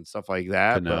Pujols and stuff like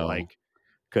that, but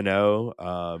Cano.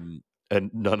 Cano, and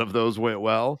none of those went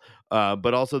well.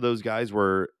 But also those guys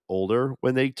were older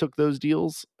when they took those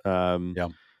deals. Yeah.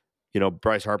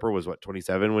 Bryce Harper was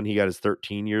 27 when he got his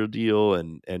 13-year deal,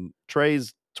 and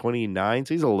Trey's 29,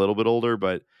 so he's a little bit older,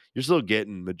 but you're still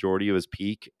getting majority of his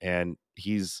peak, and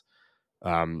he's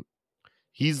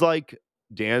like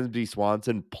Dansby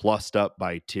Swanson plussed up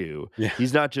by 2. Yeah.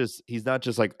 He's not just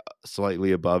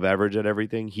slightly above average at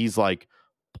everything. He's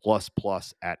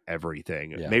plus at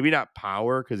everything. Yeah. Maybe not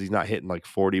power because he's not hitting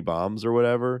 40 bombs or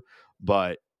whatever,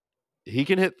 but he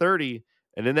can hit 30.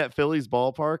 And in that Phillies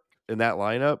ballpark, in that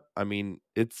lineup, I mean,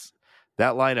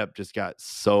 that lineup just got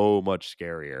so much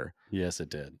scarier. Yes, it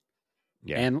did.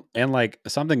 Yeah. And like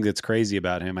something that's crazy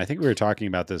about him, I think we were talking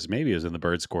about this, maybe it was in the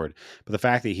Bird Scored, but the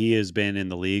fact that he has been in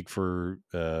the league for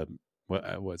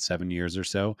what 7 years or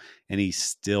so, and he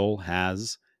still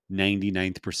has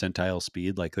 99th percentile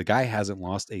speed. Like the guy hasn't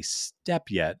lost a step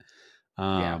yet.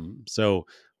 Yeah. So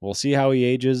we'll see how he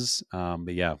ages.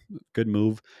 But yeah, good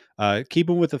move.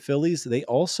 Keeping with the Phillies, they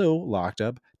also locked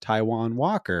up Taiwan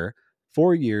Walker,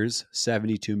 4 years,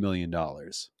 $72 million.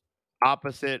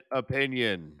 Opposite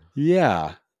opinion.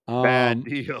 Yeah. Bad Um,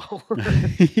 deal.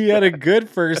 he had a good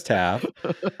first half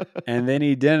and then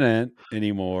he didn't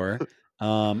anymore.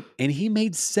 And he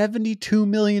made $72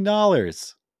 million.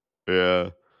 Yeah.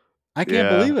 I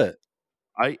can't Yeah. believe it.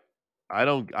 I I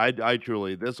don't I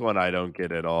truly this one I don't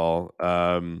get at all.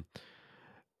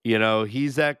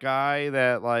 He's that guy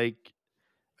that like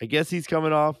I guess he's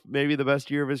coming off maybe the best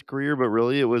year of his career, but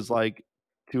really it was like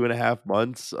 2.5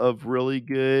 months of really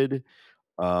good.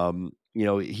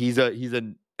 He's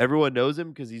a everyone knows him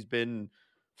because he's been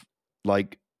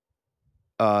like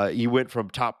he went from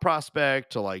top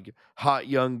prospect to like hot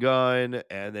young gun,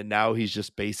 and then now he's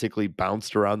just basically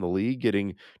bounced around the league,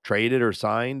 getting traded or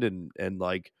signed, and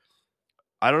like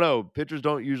I don't know, pitchers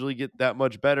don't usually get that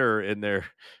much better in their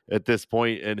at this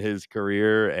point in his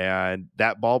career, and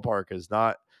that ballpark is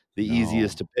not the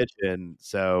easiest No. to pitch in.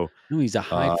 So, No, he's a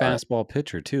high uh, fastball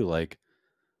pitcher too. Like,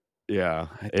 yeah,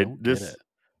 I it don't get this it.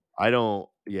 I don't,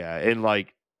 yeah, and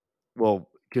like, well,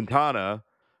 Quintana,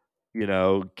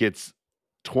 gets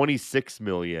 26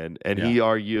 million, and Yeah. he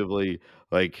arguably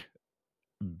like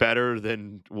better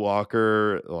than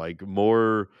Walker, like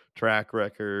more track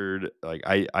record. Like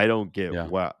I don't get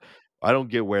Yeah. I don't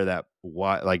get where that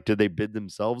why like did they bid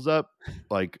themselves up?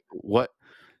 Like what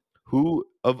who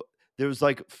of there's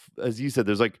like as you said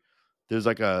there's like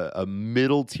a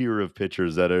middle tier of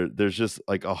pitchers that are there's just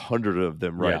like 100 of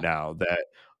them right Yeah. now that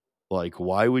like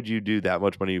why would you do that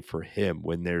much money for him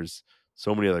when there's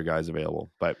so many other guys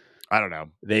available? But I don't know.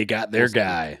 They got We'll their see.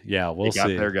 guy. Yeah, They we'll got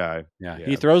see. their guy. Yeah,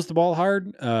 he Yeah. throws the ball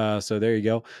hard. So there you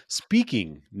go.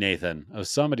 Speaking, Nathan, of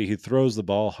somebody who throws the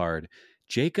ball hard,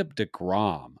 Jacob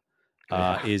DeGrom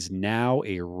Yeah. is now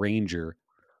a Ranger,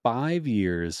 5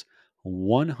 years,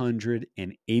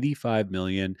 185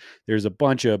 million. There's a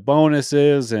bunch of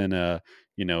bonuses, and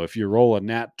if you roll a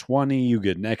nat 20, you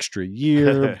get an extra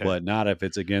year, but not if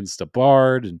it's against a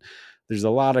Bard. And there's a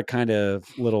lot of kind of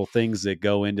little things that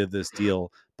go into this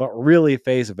deal, but really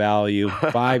face value,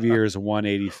 5 years,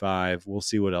 185. We'll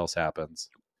see what else happens.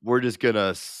 We're just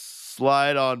gonna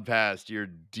slide on past your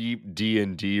deep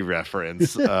D&D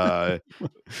reference.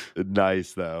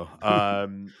 Nice though.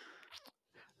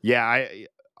 Yeah,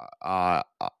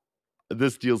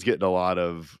 this deal's getting a lot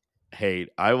of hate.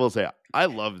 I will say I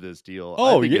love this deal. I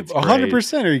Oh, think yeah, it's great.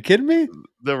 100%. Are you kidding me?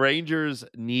 The Rangers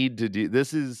need to do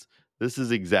this is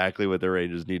exactly what the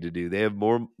Rangers need to do. They have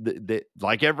more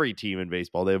like every team in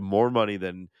baseball, they have more money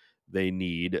than they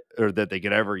need or that they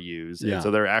could ever use. And Yeah.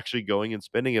 so they're actually going and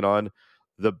spending it on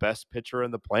the best pitcher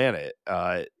on the planet.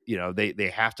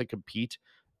 They have to compete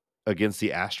against the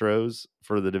Astros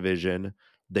for the division.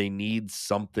 They need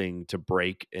something to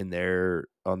break in their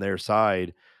on their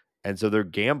side. And so they're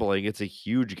gambling. It's a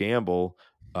huge gamble.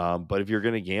 But if you're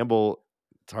going to gamble,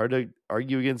 it's hard to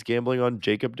argue against gambling on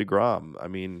Jacob DeGrom. I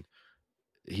mean,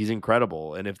 he's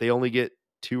incredible. And if they only get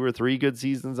 2 or 3 good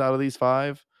seasons out of these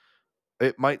 5,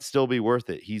 it might still be worth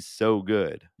it. He's so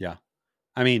good. Yeah.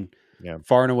 I mean, Yeah.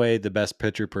 far and away the best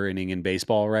pitcher per inning in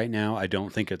baseball right now. I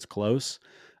don't think it's close.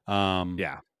 Um,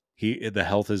 Yeah. the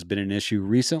health has been an issue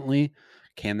recently.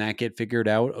 Can that get figured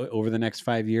out over the next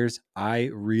 5 years?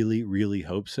 I really, really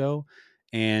hope so.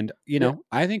 And Yeah.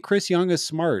 I think Chris Young is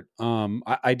smart.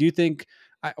 I do think.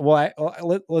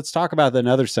 Let's talk about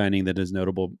another signing that is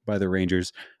notable by the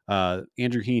Rangers.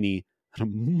 Andrew Heaney, a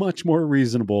much more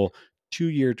reasonable 2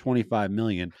 year, 25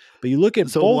 million. But you look at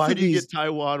So both why of do you get these.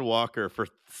 Taiwan Walker for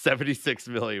 76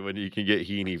 million when you can get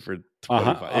Heaney for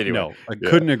 25? Anyway, No, I yeah.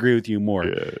 couldn't agree with you more.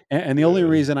 Yeah. And the only Yeah.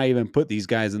 reason I even put these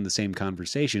guys in the same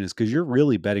conversation is because you're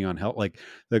really betting on health. Like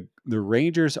the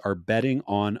Rangers are betting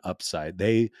on upside.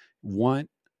 They want,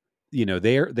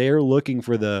 they're looking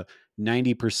for the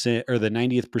 90% or the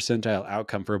 90th percentile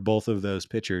outcome for both of those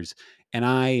pitchers. And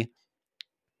I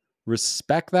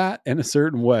respect that in a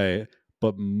certain way,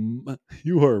 but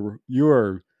you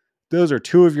are those are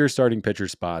two of your starting pitcher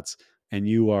spots, and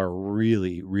you are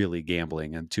really, really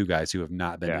gambling on two guys who have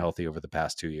not been Yeah. healthy over the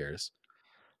past 2 years.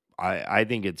 I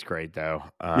think it's great though.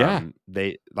 Yeah.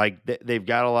 They've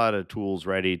got a lot of tools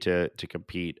ready to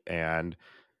compete, and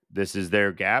this is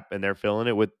their gap, and they're filling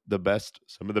it with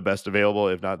some of the best available,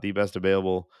 if not the best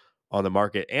available on the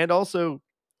market. And also,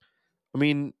 I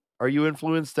mean, are you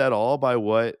influenced at all by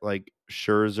what like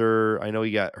Scherzer, I know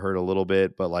he got hurt a little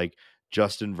bit, but like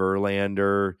Justin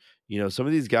Verlander, some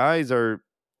of these guys are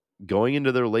going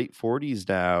into their late 40s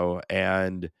now,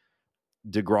 and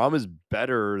DeGrom is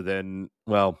better than,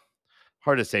 well,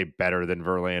 hard to say better than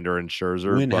Verlander and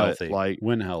Scherzer, When but healthy. like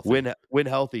When healthy. when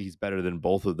healthy, he's better than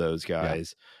both of those Yeah.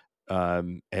 guys.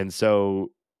 And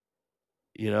so,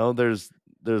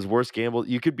 there's worse gamble.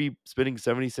 You could be spending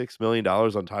 $76 million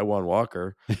on Taijuan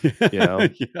Walker, you know.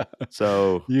 Yeah.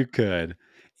 So You could.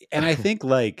 And I think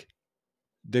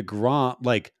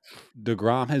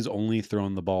DeGrom has only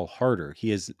thrown the ball harder.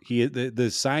 The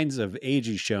signs of age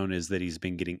he's shown is that he's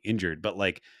been getting injured, but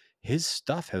like his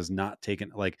stuff has not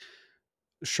taken, like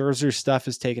Scherzer's stuff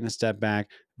has taken a step back.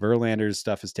 Verlander's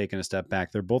stuff has taken a step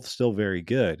back. They're both still very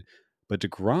good, but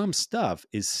DeGrom's stuff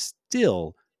is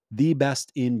still the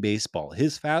best in baseball.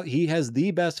 He has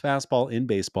the best fastball in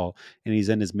baseball, and he's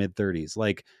in his mid 30s.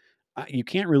 Like you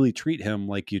can't really treat him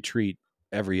like you treat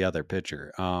every other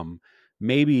pitcher.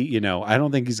 Maybe I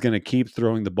don't think he's going to keep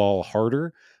throwing the ball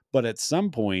harder, but at some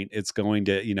point it's going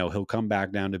to he'll come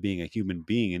back down to being a human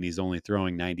being, and he's only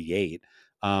throwing 98.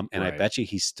 And I right. bet you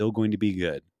he's still going to be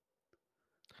good.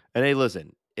 And hey,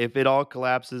 listen, if it all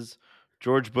collapses,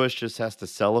 George Bush just has to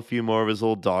sell a few more of his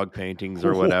old dog paintings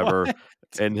or whatever, What?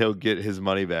 and he'll get his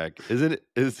money back.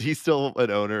 Is he still an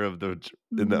owner in the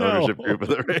No, ownership group of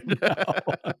the no, Rangers?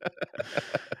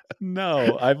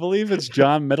 no. I believe it's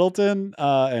John Middleton,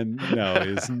 and no,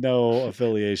 he has no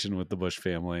affiliation with the Bush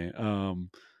family.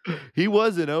 He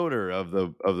was an owner of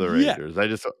the Yeah, Rangers.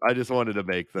 I just wanted to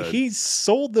make the he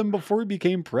sold them before he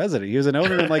became president. He was an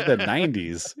owner in like the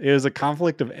 90s. It was a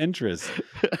conflict of interest.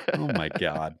 Oh my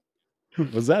god.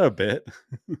 Was that a bit?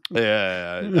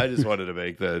 Yeah, I just wanted to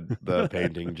make the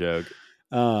painting joke.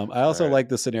 I All also right. like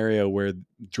the scenario where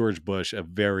George Bush, a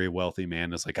very wealthy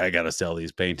man, is like, I gotta sell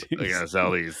these I paintings. gotta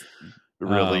sell these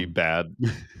really um, bad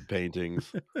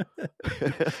paintings.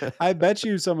 I bet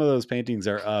you some of those paintings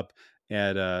are up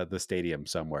at the stadium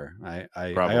somewhere. I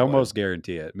Probably. almost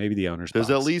guarantee it. Maybe the owner's There's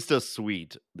at box. least a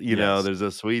suite, Yes. there's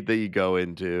a suite that you go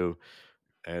into,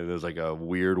 and there's like a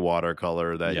weird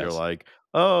watercolor that you're Yes. like,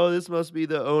 "Oh, this must be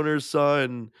the owner's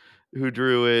son who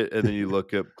drew it." And then you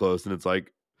look up close and it's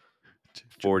like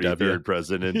W. 43rd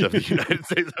president of the United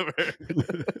States of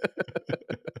America.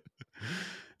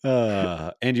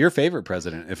 And your favorite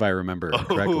president, if I remember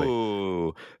correctly.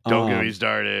 Oh, don't get me Um,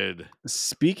 started.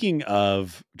 Speaking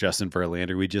of Justin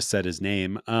Verlander, we just said his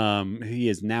name. He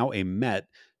is now a Met,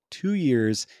 2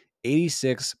 years,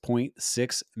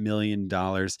 $86.6 million,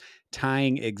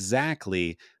 tying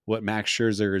exactly what Max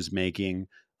Scherzer is making.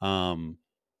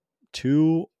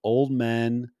 Two old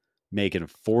men making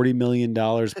 $40 million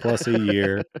plus a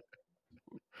year.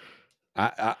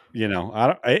 I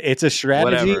don't. It's a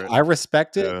strategy. Whatever. I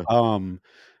respect it. Yeah,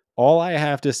 All I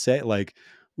have to say, like,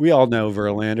 we all know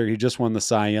Verlander. He just won the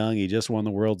Cy Young. He just won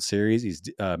the World Series. He's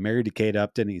married to Kate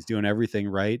Upton. He's doing everything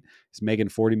right. He's making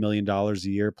 $40 million a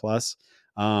year plus.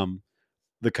 Um,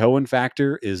 the Cohen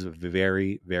factor is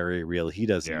very, very real. He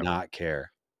does yeah. not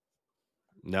care.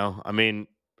 No, I mean,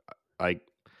 like,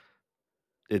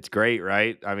 it's great,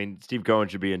 right? I mean, Steve Cohen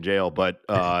should be in jail, but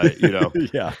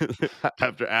Yeah.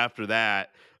 after that,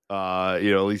 at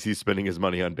least he's spending his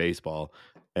money on baseball.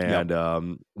 Yep.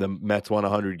 And the Mets won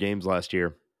 100 games last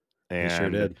year, They sure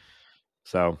and did.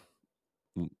 so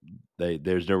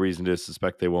there's no reason to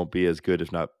suspect they won't be as good,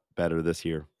 if not better, this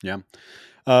year. Yeah.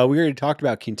 We already talked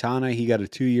about Quintana. He got a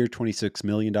 2 year, $26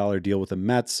 million deal with the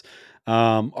Mets.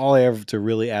 All I have to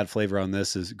really add flavor on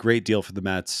this is great deal for the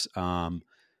Mets. Well,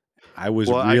 I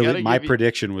gotta My give you.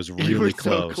 prediction was You were really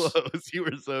so close. close. You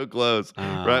were so close.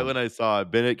 Right Um, when I saw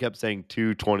it, Bennett kept saying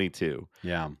 222,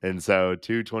 yeah, and so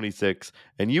 226,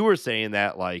 and you were saying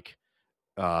that like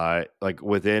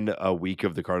within a week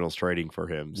of the Cardinals trading for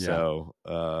him. yeah. So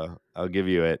I'll give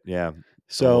you it. Yeah, almost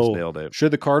So nailed it.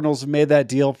 should the Cardinals have made that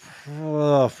deal?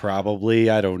 Probably.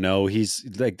 I don't know. He's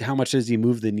like, how much does he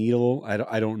move the needle?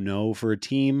 I don't know. For a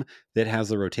team that has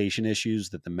the rotation issues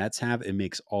that the Mets have, it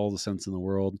makes all the sense in the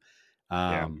world.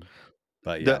 Yeah. Um,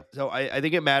 but yeah, So I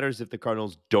think it matters if the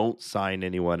Cardinals don't sign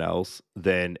anyone else,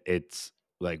 then it's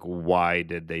like, why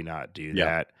did they not do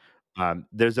yeah, that?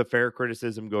 There's a fair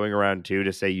criticism going around too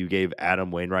to say you gave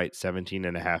Adam Wainwright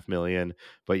 17.5 million,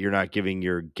 but you're not giving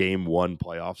your game one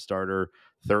playoff starter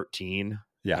 13.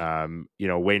 yeah,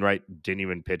 Wainwright didn't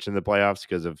even pitch in the playoffs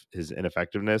because of his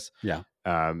ineffectiveness. yeah.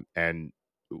 And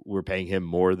we're paying him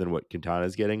more than what Quintana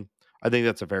is getting. I think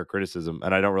that's a fair criticism,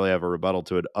 and I don't really have a rebuttal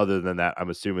to it. Other than that, I'm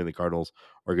assuming the Cardinals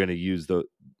are going to use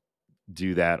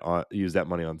that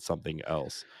money on something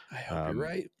else. I hope you're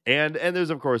right. And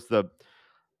there's of course the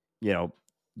you know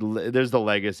there's the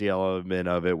legacy element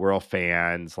of it. We're all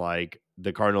fans. Like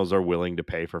the Cardinals are willing to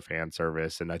pay for fan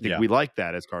service, and I think Yeah. we like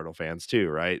that as Cardinal fans too,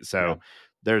 right? Yeah. So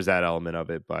there's that element of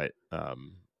it. But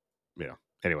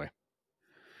anyway.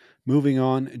 Moving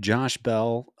on, Josh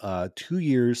Bell, 2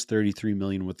 years, 33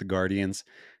 million with the Guardians.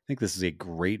 I think this is a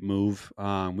great move.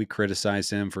 We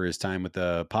criticized him for his time with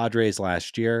the Padres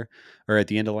last year, or at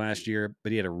the end of last year,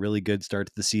 but he had a really good start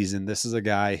to the season. This is a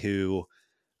guy who,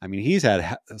 I mean, he's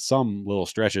had some little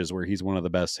stretches where he's one of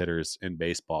the best hitters in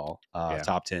baseball, Yeah.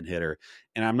 top 10 hitter.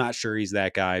 And I'm not sure he's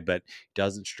that guy, but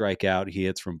doesn't strike out. He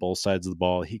hits from both sides of the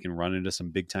ball. He can run into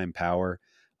some big time power.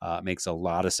 Makes a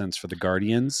lot of sense for the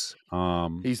Guardians.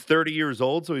 He's 30 years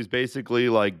old, so he's basically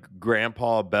like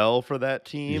Grandpa Bell for that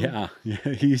team. Yeah,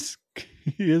 he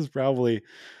is probably.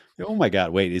 Oh my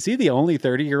God! Wait, is he the only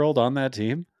 30-year-old on that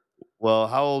team? Well,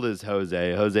 how old is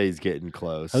Jose? Jose's getting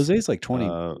close. Jose's like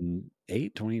Uh,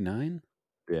 28, 29.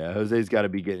 yeah, Jose's got to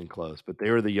be getting close, but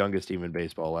they were the youngest team in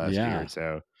baseball last year. Yeah.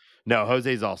 So, no,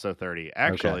 Jose's also 30. Okay.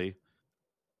 Actually,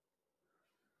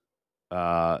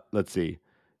 let's see,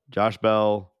 Josh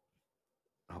Bell.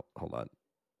 Hold on,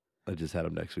 I just had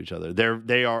them next to each other.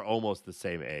 They are almost the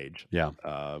same age. Yeah.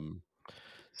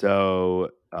 So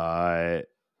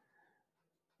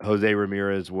Jose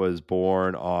Ramirez was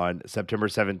born on September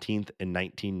 17th in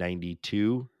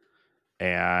 1992,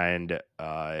 and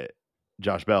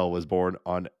Josh Bell was born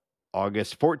on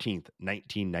August 14th,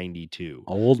 1992.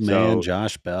 Old man So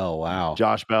Josh Bell. Wow.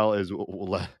 Josh Bell is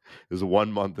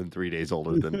 1 month and 3 days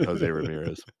older than Jose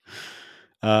Ramirez.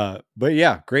 But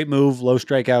yeah, great move. Low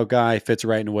strikeout guy fits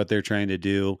right into what they're trying to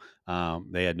do.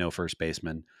 They had no first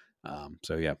baseman.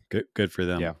 So yeah, good for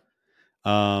them. Yeah.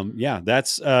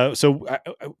 That's that's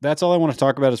all I want to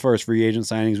talk about as far as free agent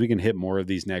signings. We can hit more of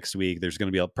these next week. There's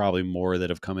going to be probably more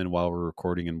that have come in while we're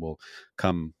recording and will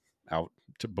come out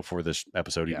before this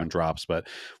episode even drops, but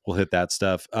we'll hit that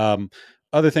stuff.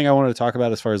 Other thing I wanted to talk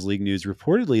about as far as league news,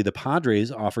 reportedly the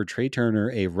Padres offered Trey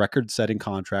Turner a record-setting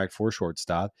contract for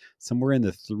shortstop, somewhere in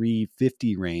the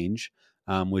 350 range,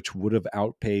 which would have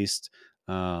outpaced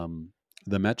the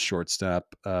Mets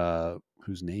shortstop,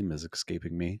 whose name is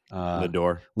escaping me,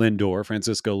 Francisco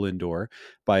Lindor,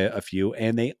 by a few.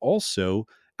 And they also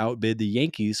outbid the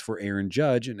Yankees for Aaron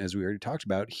Judge. And as we already talked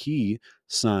about, he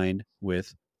signed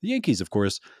with the Yankees, of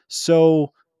course.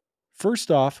 So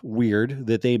first off, weird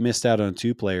that they missed out on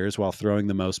 2 players while throwing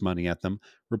the most money at them,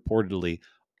 reportedly.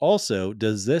 Also,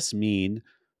 does this mean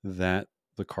that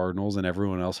the Cardinals and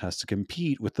everyone else has to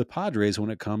compete with the Padres when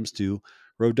it comes to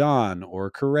Rodon or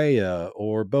Correa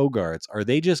or Bogarts? Are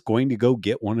they just going to go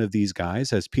get one of these guys?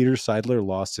 Has Peter Seidler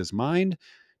lost his mind?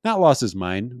 Not lost his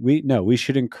mind. We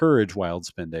should encourage wild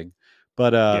spending.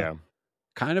 But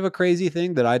kind of a crazy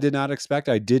thing that I did not expect.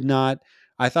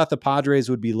 I thought the Padres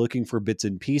would be looking for bits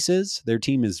and pieces. Their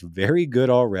team is very good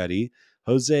already.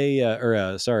 Francis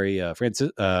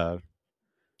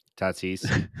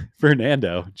Tatis.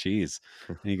 Fernando. Jeez,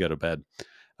 you go to bed.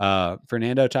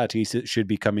 Fernando Tatis should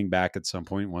be coming back at some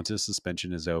point once his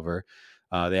suspension is over.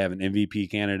 They have an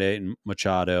MVP candidate in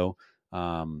Machado.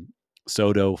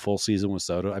 Soto, full season with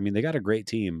Soto. I mean, they got a great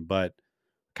team, but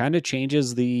kind of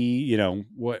changes the,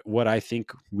 what I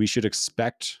think we should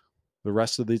expect the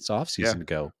rest of this offseason to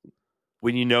go.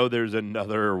 When there's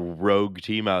another rogue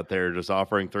team out there just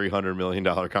offering $300 million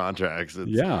contracts,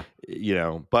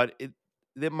 but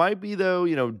it might be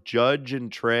though, Judge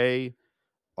and Trey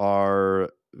are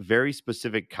very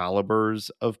specific calibers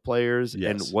of players.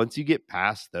 Yes. And once you get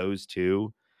past those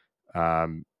two,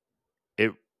 there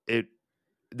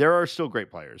are still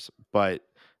great players, but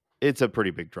it's a pretty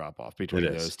big drop off between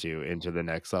those two into the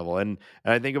next level. And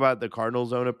I think about the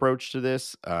Cardinals' own approach to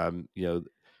this.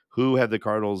 Who have the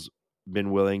Cardinals been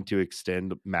willing to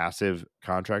extend massive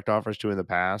contract offers to in the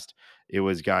past? It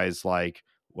was guys like,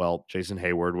 Jason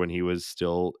Hayward when he was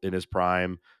still in his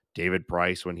prime, David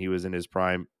Price when he was in his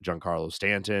prime, Giancarlo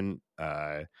Stanton,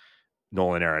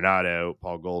 Nolan Arenado,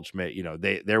 Paul Goldschmidt.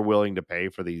 They're willing to pay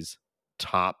for these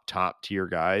top tier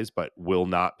guys, but will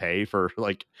not pay for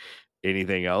like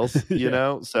anything else,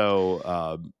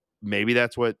 So maybe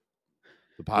that's what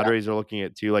the Padres are looking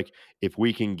at too. Like if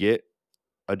we can get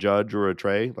a Judge or a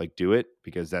Trey, like do it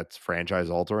because that's franchise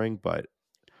altering, but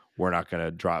we're not going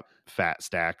to drop fat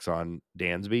stacks on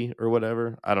Dansby or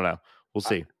whatever. I don't know. We'll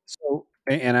see.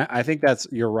 And I think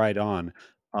you're right on.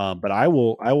 But I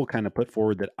will kind of put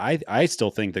forward that I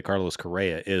still think that Carlos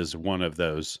Correa is one of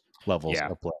those levels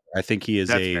of player. I think he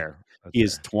is fair. He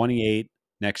is 28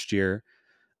 next year.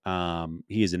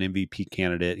 He is an MVP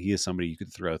candidate. He is somebody you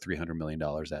could throw $300 million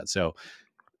at. So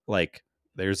like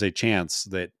there's a chance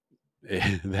that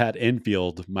that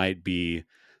infield might be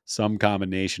some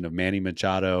combination of Manny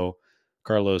Machado,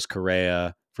 Carlos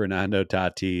Correa, Fernando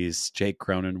Tatis, Jake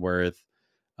Cronenworth.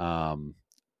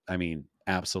 I mean,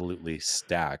 absolutely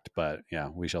stacked, but yeah,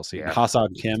 we shall see. And Yeah.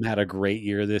 Hassan Kim had a great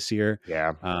year this year.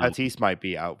 Yeah. Tatis might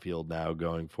be outfield now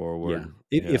going Yeah. forward.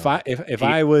 If He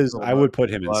I was, still I would put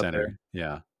him in still out there. center.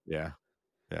 Yeah. Yeah.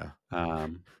 Yeah.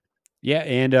 Um, yeah,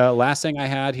 and last thing I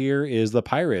had here is the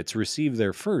Pirates received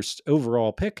their first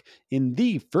overall pick in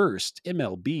the first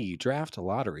MLB draft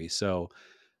lottery. So,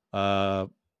 uh,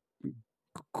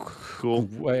 Cool.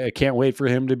 I can't wait for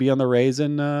him to be on the Rays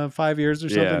in 5 years or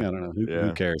something. Yeah. I don't know who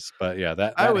Yeah. cares, but yeah,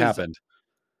 that I that was happened.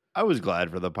 I was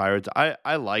glad for the Pirates.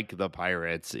 I like the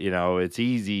Pirates. It's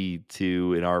easy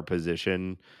to in our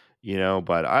position,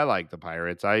 but I like the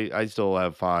Pirates. I still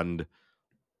have some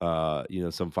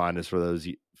fondness for those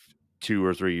 2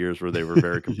 or 3 years where they were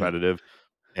very Yeah, competitive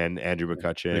and Andrew the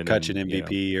McCutcheon Cutchin and,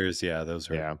 MVP years. Yeah,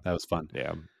 yeah, that was fun.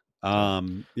 yeah. So,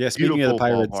 Yeah, speaking of the beautiful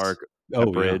Pirates. ballpark, that Oh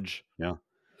yeah, bridge, yeah.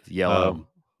 it's yellow.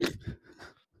 Um,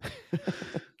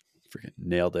 freaking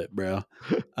nailed it, bro.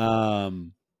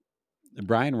 Um,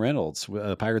 Brian Reynolds,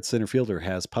 Pirates center fielder,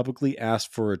 has publicly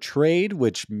asked for a trade,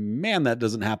 which, man, that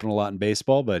doesn't happen a lot in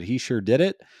baseball, but he sure did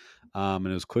it. And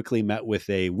it was quickly met with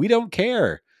a "we don't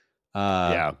care." Uh,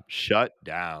 Yeah, shut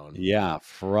down. yeah,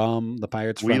 from the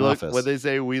Pirates We front look what office. they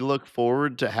say, we look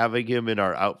forward to having him in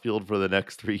our outfield for the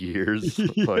next 3 years.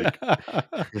 Yeah. Like,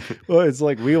 Well, it's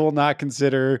like we will not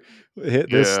consider this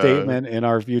yeah, statement in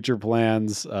our future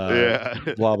plans. yeah.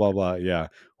 Blah blah blah. Yeah.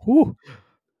 Whew.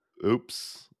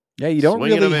 Oops. Yeah, you don't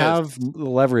Swing and a really miss. have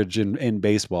leverage in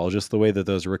baseball, just the way that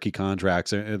those rookie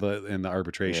contracts and the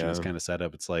arbitration is Yeah, kind of set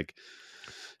up. It's like,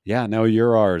 yeah, no,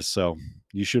 you're ours. So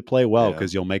you should play well yeah,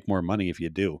 because you'll make more money if you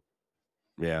do.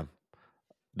 yeah.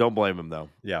 Don't blame him, though.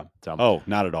 Yeah. So, Oh,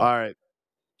 not at all. alright.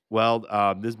 Well, this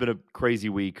has been a crazy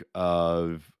week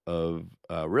of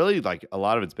really, like, a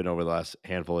lot of it's been over the last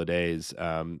handful of days.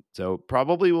 So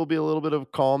probably will be a little bit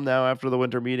of calm now after the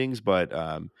winter meetings, but,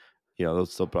 there'll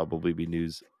still probably be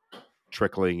news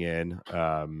trickling in.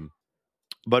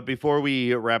 But before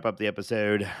we wrap up the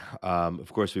episode,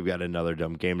 of course, we've got another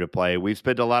dumb game to play. We've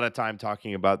spent a lot of time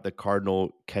talking about the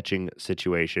Cardinal catching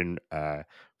situation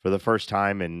for the first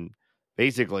time in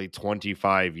basically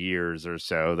 25 years or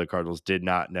so. The Cardinals did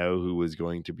not know who was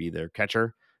going to be their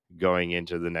catcher going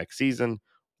into the next season.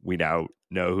 We now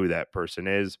know who that person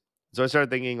is. So I started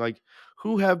thinking, like,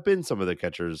 who have been some of the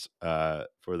catchers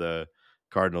for the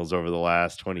Cardinals over the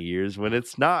last 20 years when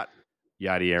it's not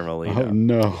Yadier Oh Molina?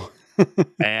 no.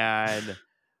 And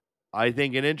I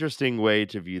think an interesting way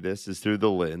to view this is through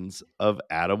the lens of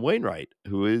Adam Wainwright,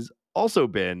 who has also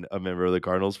been a member of the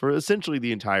Cardinals for essentially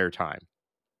the entire time.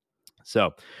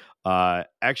 So,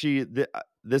 actually,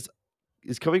 this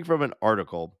is coming from an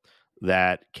article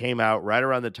that came out right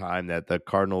around the time that that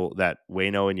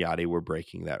Waino and Yadi were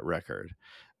breaking that record.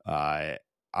 Uh,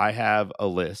 I have a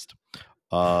list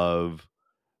of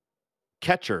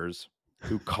catchers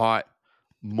who caught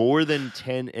more than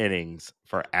 10 innings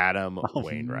for Adam Oh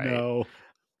Wainwright. no.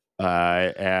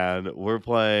 And we're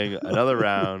playing another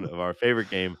round of our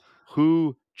favorite game,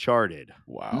 Who Charted?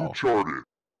 Wow.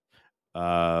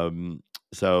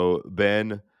 So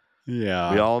Ben, we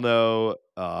Yeah. all know.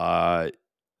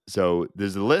 So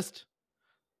there's a list,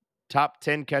 top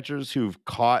 10 catchers who've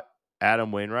caught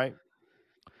Adam Wainwright.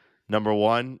 Number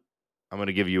one, I'm going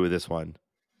to give you this one.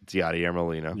 It's Yadier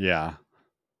Molina. Yeah.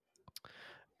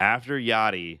 After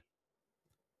Yadi,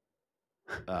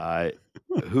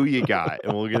 who you got?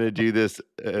 And we're going to do this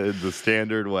the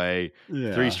standard way. 3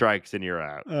 Yeah. strikes and you're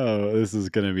out. Oh, this is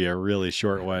going to be a really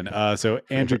short one. So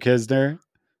Andrew Knizner.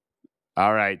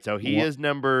 All right. So What? he's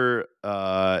number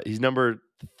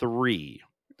 3.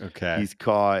 Okay. He's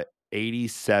caught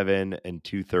 87 and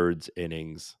 2/3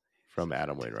 innings from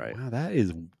Adam Wainwright. Wow, that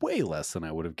is way less than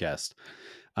I would have guessed.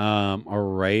 All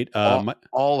right.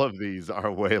 All of these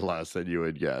are way less than you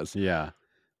would guess. Yeah.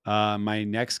 My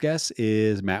next guess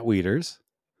is Matt Wieters.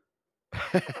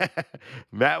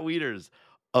 Matt Wieters,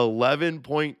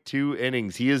 11.2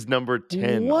 innings. He is number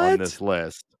 10 on What? this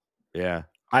list. Yeah.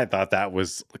 I thought that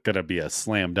was gonna be a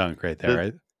slam dunk right there, The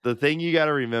right? the thing you got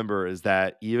to remember is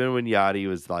that even when Yachty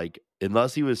was like,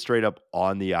 unless he was straight up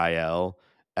on the IL,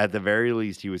 at the very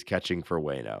least he was catching for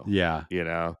Waino. Yeah. You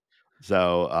know,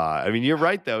 so I mean, you're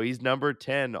right though. He's number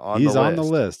 10 on the He's on the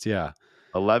list. list, yeah.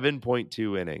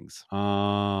 11.2 innings.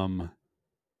 Oh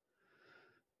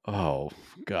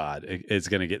God, it's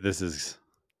gonna get. This is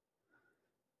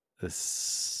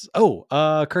this.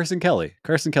 Carson Kelly.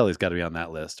 Carson Kelly's got to be on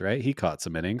that list, right? He caught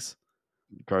some innings.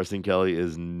 Carson Kelly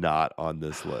is not on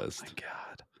this Oh my list.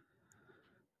 God.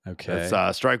 Okay.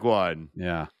 That's strike one.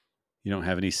 Yeah. You don't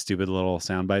have any stupid little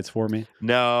sound bites for me?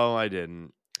 No, I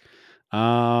didn't.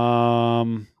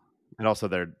 Um, And also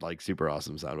they're like super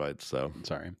awesome sound bites. So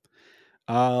sorry.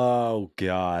 Oh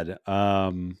God.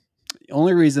 The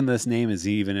only reason this name is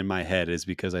even in my head is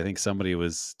because I think somebody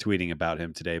was tweeting about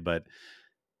him today. But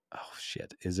oh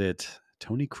shit, is it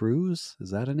Tony Cruz?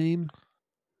 Is that a name?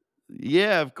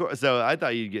 yeah, of course. So I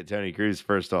thought you'd get Tony Cruz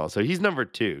first of all. So he's number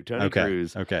 2. Tony Okay.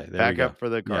 Cruz, Okay. There we go. backup for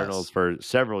the Cardinals Yes. for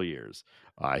several years.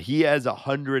 He has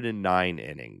 109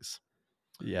 innings.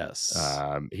 Yes.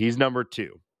 He's number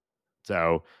 2.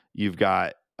 So you've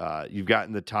gotten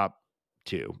the top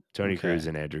 2, Tony Cruz Okay.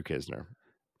 and Andrew Knizner.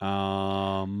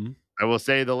 Um. I will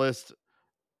say the list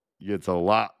gets a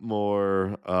lot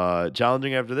more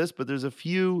challenging after this, but there's a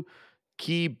few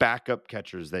key backup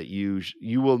catchers that you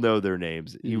will know their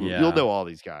names. You'll Yeah. know all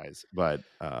these guys, but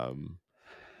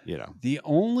you know. The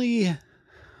only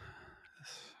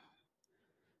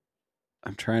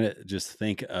I'm trying to just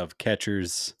think of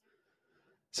catchers.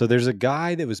 So there's a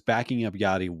guy that was backing up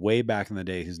Yachty way back in the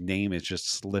day whose name is just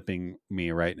slipping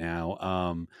me right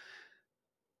now.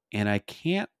 And I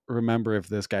can't remember if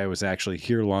this guy was actually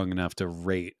here long enough to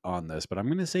rate on this, but I'm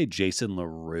going to say Jason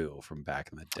LaRue from back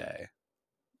in the day.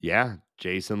 Yeah,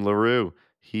 Jason LaRue.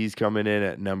 He's coming in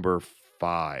at number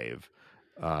 5,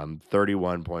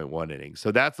 31.1 innings.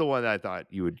 So that's the one that I thought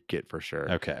you would get for sure.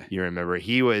 Okay. You remember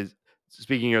he was,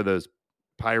 speaking of those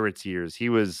Pirates years, he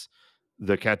was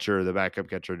the catcher, the backup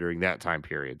catcher during that time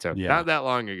period. So Yeah. not that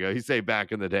long ago. You say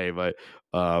back in the day, but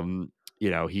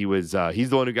he was he's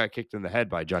the one who got kicked in the head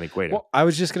by Johnny Cueto. Well, I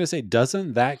was just going to say,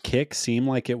 doesn't that kick seem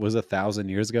like it was 1,000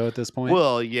 years ago at this point?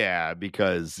 Well, yeah,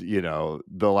 because the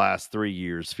last 3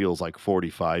 years feels like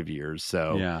 45 years.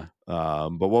 So, Yeah.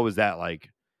 but what was that like?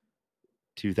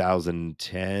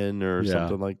 2010 or Yeah.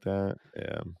 something like that.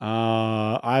 Yeah.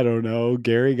 I don't know.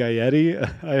 Gary Gaetti.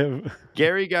 I have.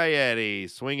 Gary Gaetti,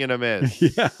 swing and a Yeah, miss.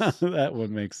 that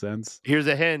would make sense. Here's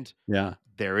a hint. Yeah.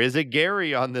 There is a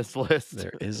Gary on this list.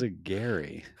 There is a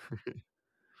Gary.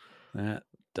 That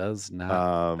does not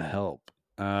um, help.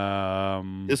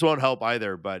 this won't help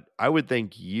either, but I would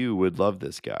think you would love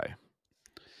this guy.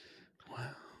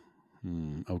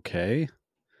 Okay.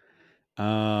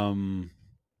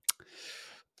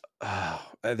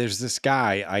 There's this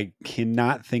guy. I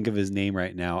cannot think of his name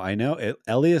right now. I know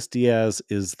Elias Diaz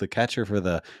is the catcher for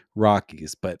the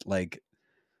Rockies, but like,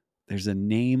 there's a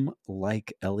name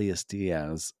like Elias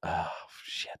Diaz. Oh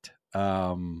shit.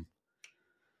 Oh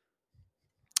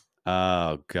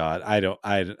God.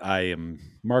 I am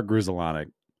Mark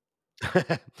Gruzelanic.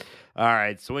 All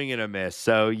right, swing and a miss.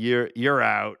 So you're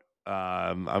out.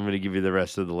 I'm going to give you the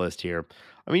rest of the list here.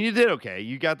 I mean, you did okay.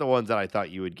 You got the ones that I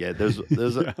thought you would get. Yeah.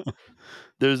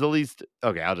 There's at least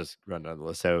okay. I'll just run down the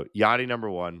list. So Yachty number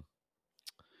 1,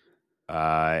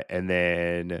 and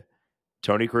then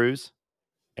Tony Cruz,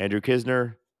 Andrew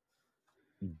Knizner,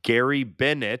 Gary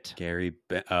Bennett,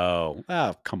 Oh,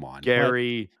 come on.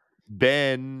 Gary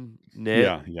Bennett.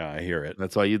 Yeah, I hear it.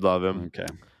 That's why you'd love him. Okay.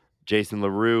 Jason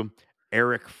LaRue,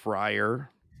 Eric Fryer.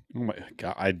 Oh my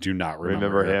God, I do not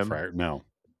Remember Eric him? Fryer. No.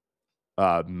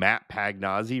 Matt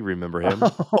Pagnozzi, remember him?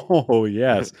 Oh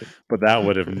yes, but that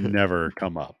would have never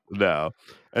come up. No.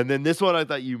 And then this one I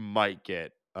thought you might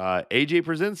get. AJ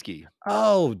Przinsky.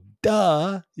 Oh,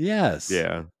 duh. Yes.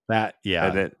 Yeah. That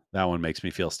And one makes me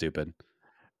feel stupid.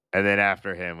 then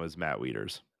after him was Matt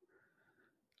Wieters.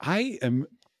 I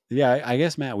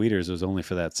guess Matt Wieters was only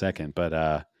for that second, but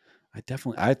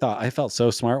I felt so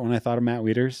smart when I thought of Matt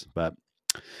Wieters, but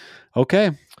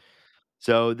okay.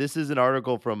 So this is an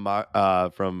article from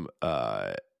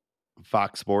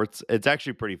Fox Sports. It's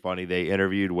actually pretty funny. They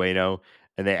interviewed Waino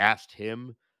and they asked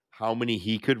him how many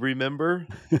he could remember.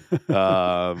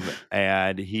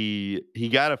 And he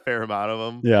got a fair amount of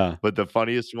them. Yeah. But the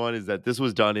funniest one is that this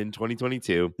was done in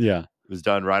 2022. Yeah. It was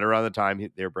done right around the time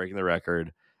they were breaking the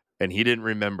record. And he didn't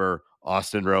remember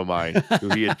Austin Romine, who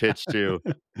he had pitched to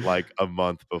like a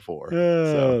month before.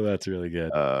 Oh, So that's really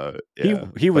good. Yeah.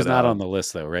 He was not on the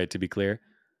list though, right? To be clear.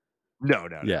 No.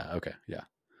 Yeah. Okay. Yeah.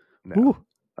 No.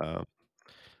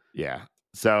 Yeah.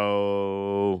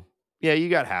 So yeah, you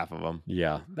got half of them.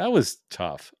 Yeah, that was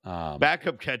tough.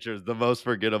 Backup catcher is the most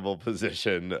forgettable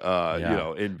position,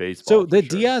 in baseball. So the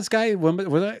Diaz guy, was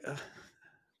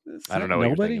I don't know what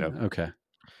nobody? you're thinking of. Okay.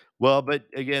 Well, but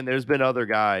again, there's been other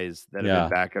guys that have Yeah. been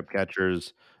backup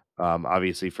catchers,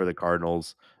 obviously for the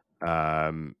Cardinals.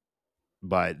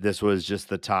 But this was just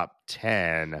the top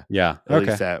 10. Yeah. At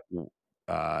least that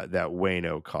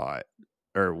Waino caught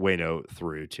or Waino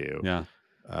threw to. Yeah.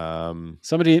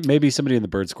 Maybe somebody in the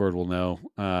bird squad will know,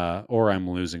 or I'm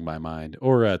losing my mind,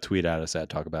 or tweet at us at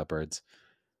Talk About Birds.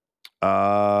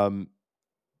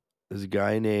 There's a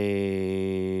guy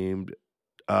named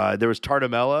there was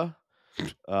Tartamella.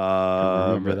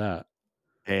 Don't remember that.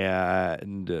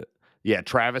 And yeah,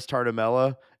 Travis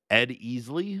Tartamella. Ed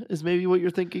Easley is maybe what you're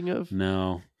thinking of?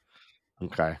 No.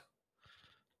 Okay.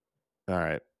 All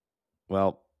right.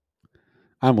 Well,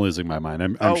 I'm losing my mind.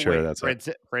 I'm sure wait, that's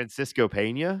it. Francisco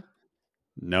Pena?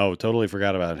 No, totally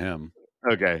forgot about him.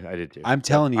 Okay, I did too. I'm Yep.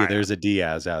 telling you, All right. there's a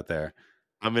Diaz out there.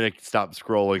 I'm gonna stop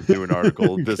scrolling through an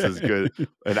article. Okay. This is good.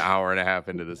 An hour and a half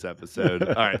into this episode.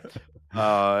 All right.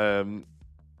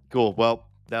 Cool. Well,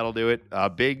 that'll do it.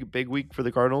 Big week for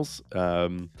the Cardinals.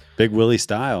 Big Willie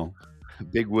style.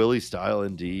 Big Willie style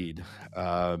indeed.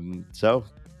 So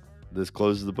this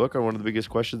closes the book on one of the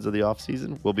biggest questions of the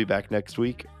offseason. We'll be back next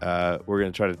week. We're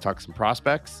going to try to talk some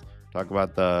prospects, talk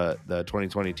about the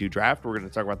 2022 draft. We're going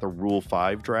to talk about the Rule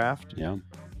 5 draft. Yeah.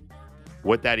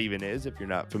 What that even is, if you're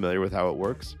not familiar with how it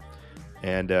works.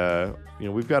 And,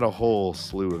 we've got a whole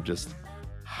slew of just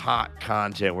hot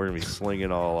content we're going to be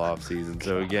slinging all off season.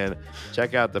 So again,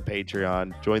 check out the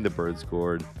Patreon, join the Birds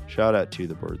Gourd, shout out to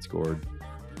the Birds Gourd.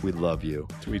 We love you.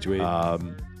 Tweet.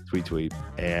 Tweet.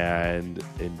 And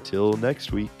until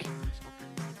next week,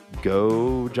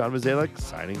 go John Mozeliak,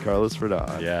 signing Carlos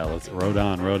Rodon. Yeah, let's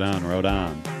Rodon.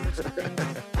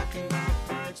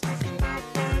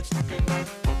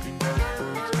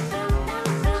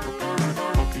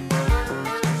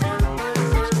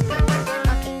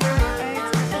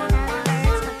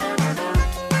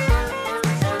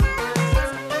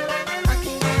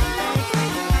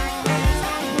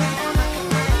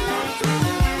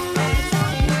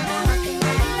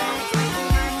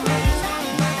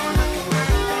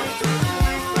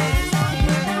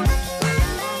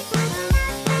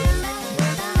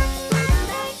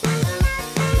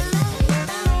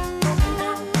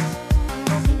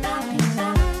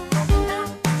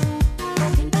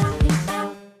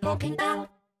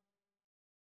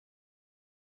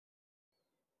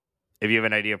 If you have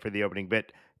an idea for the opening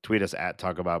bit, tweet us at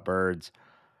Talk About Birds.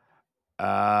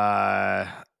 That's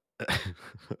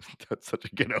such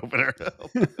a good opener.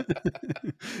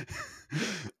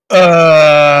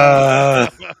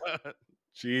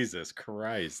 Jesus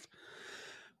Christ.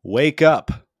 Wake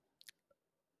up.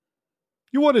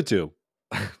 You wanted to.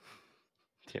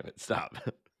 Damn it, stop.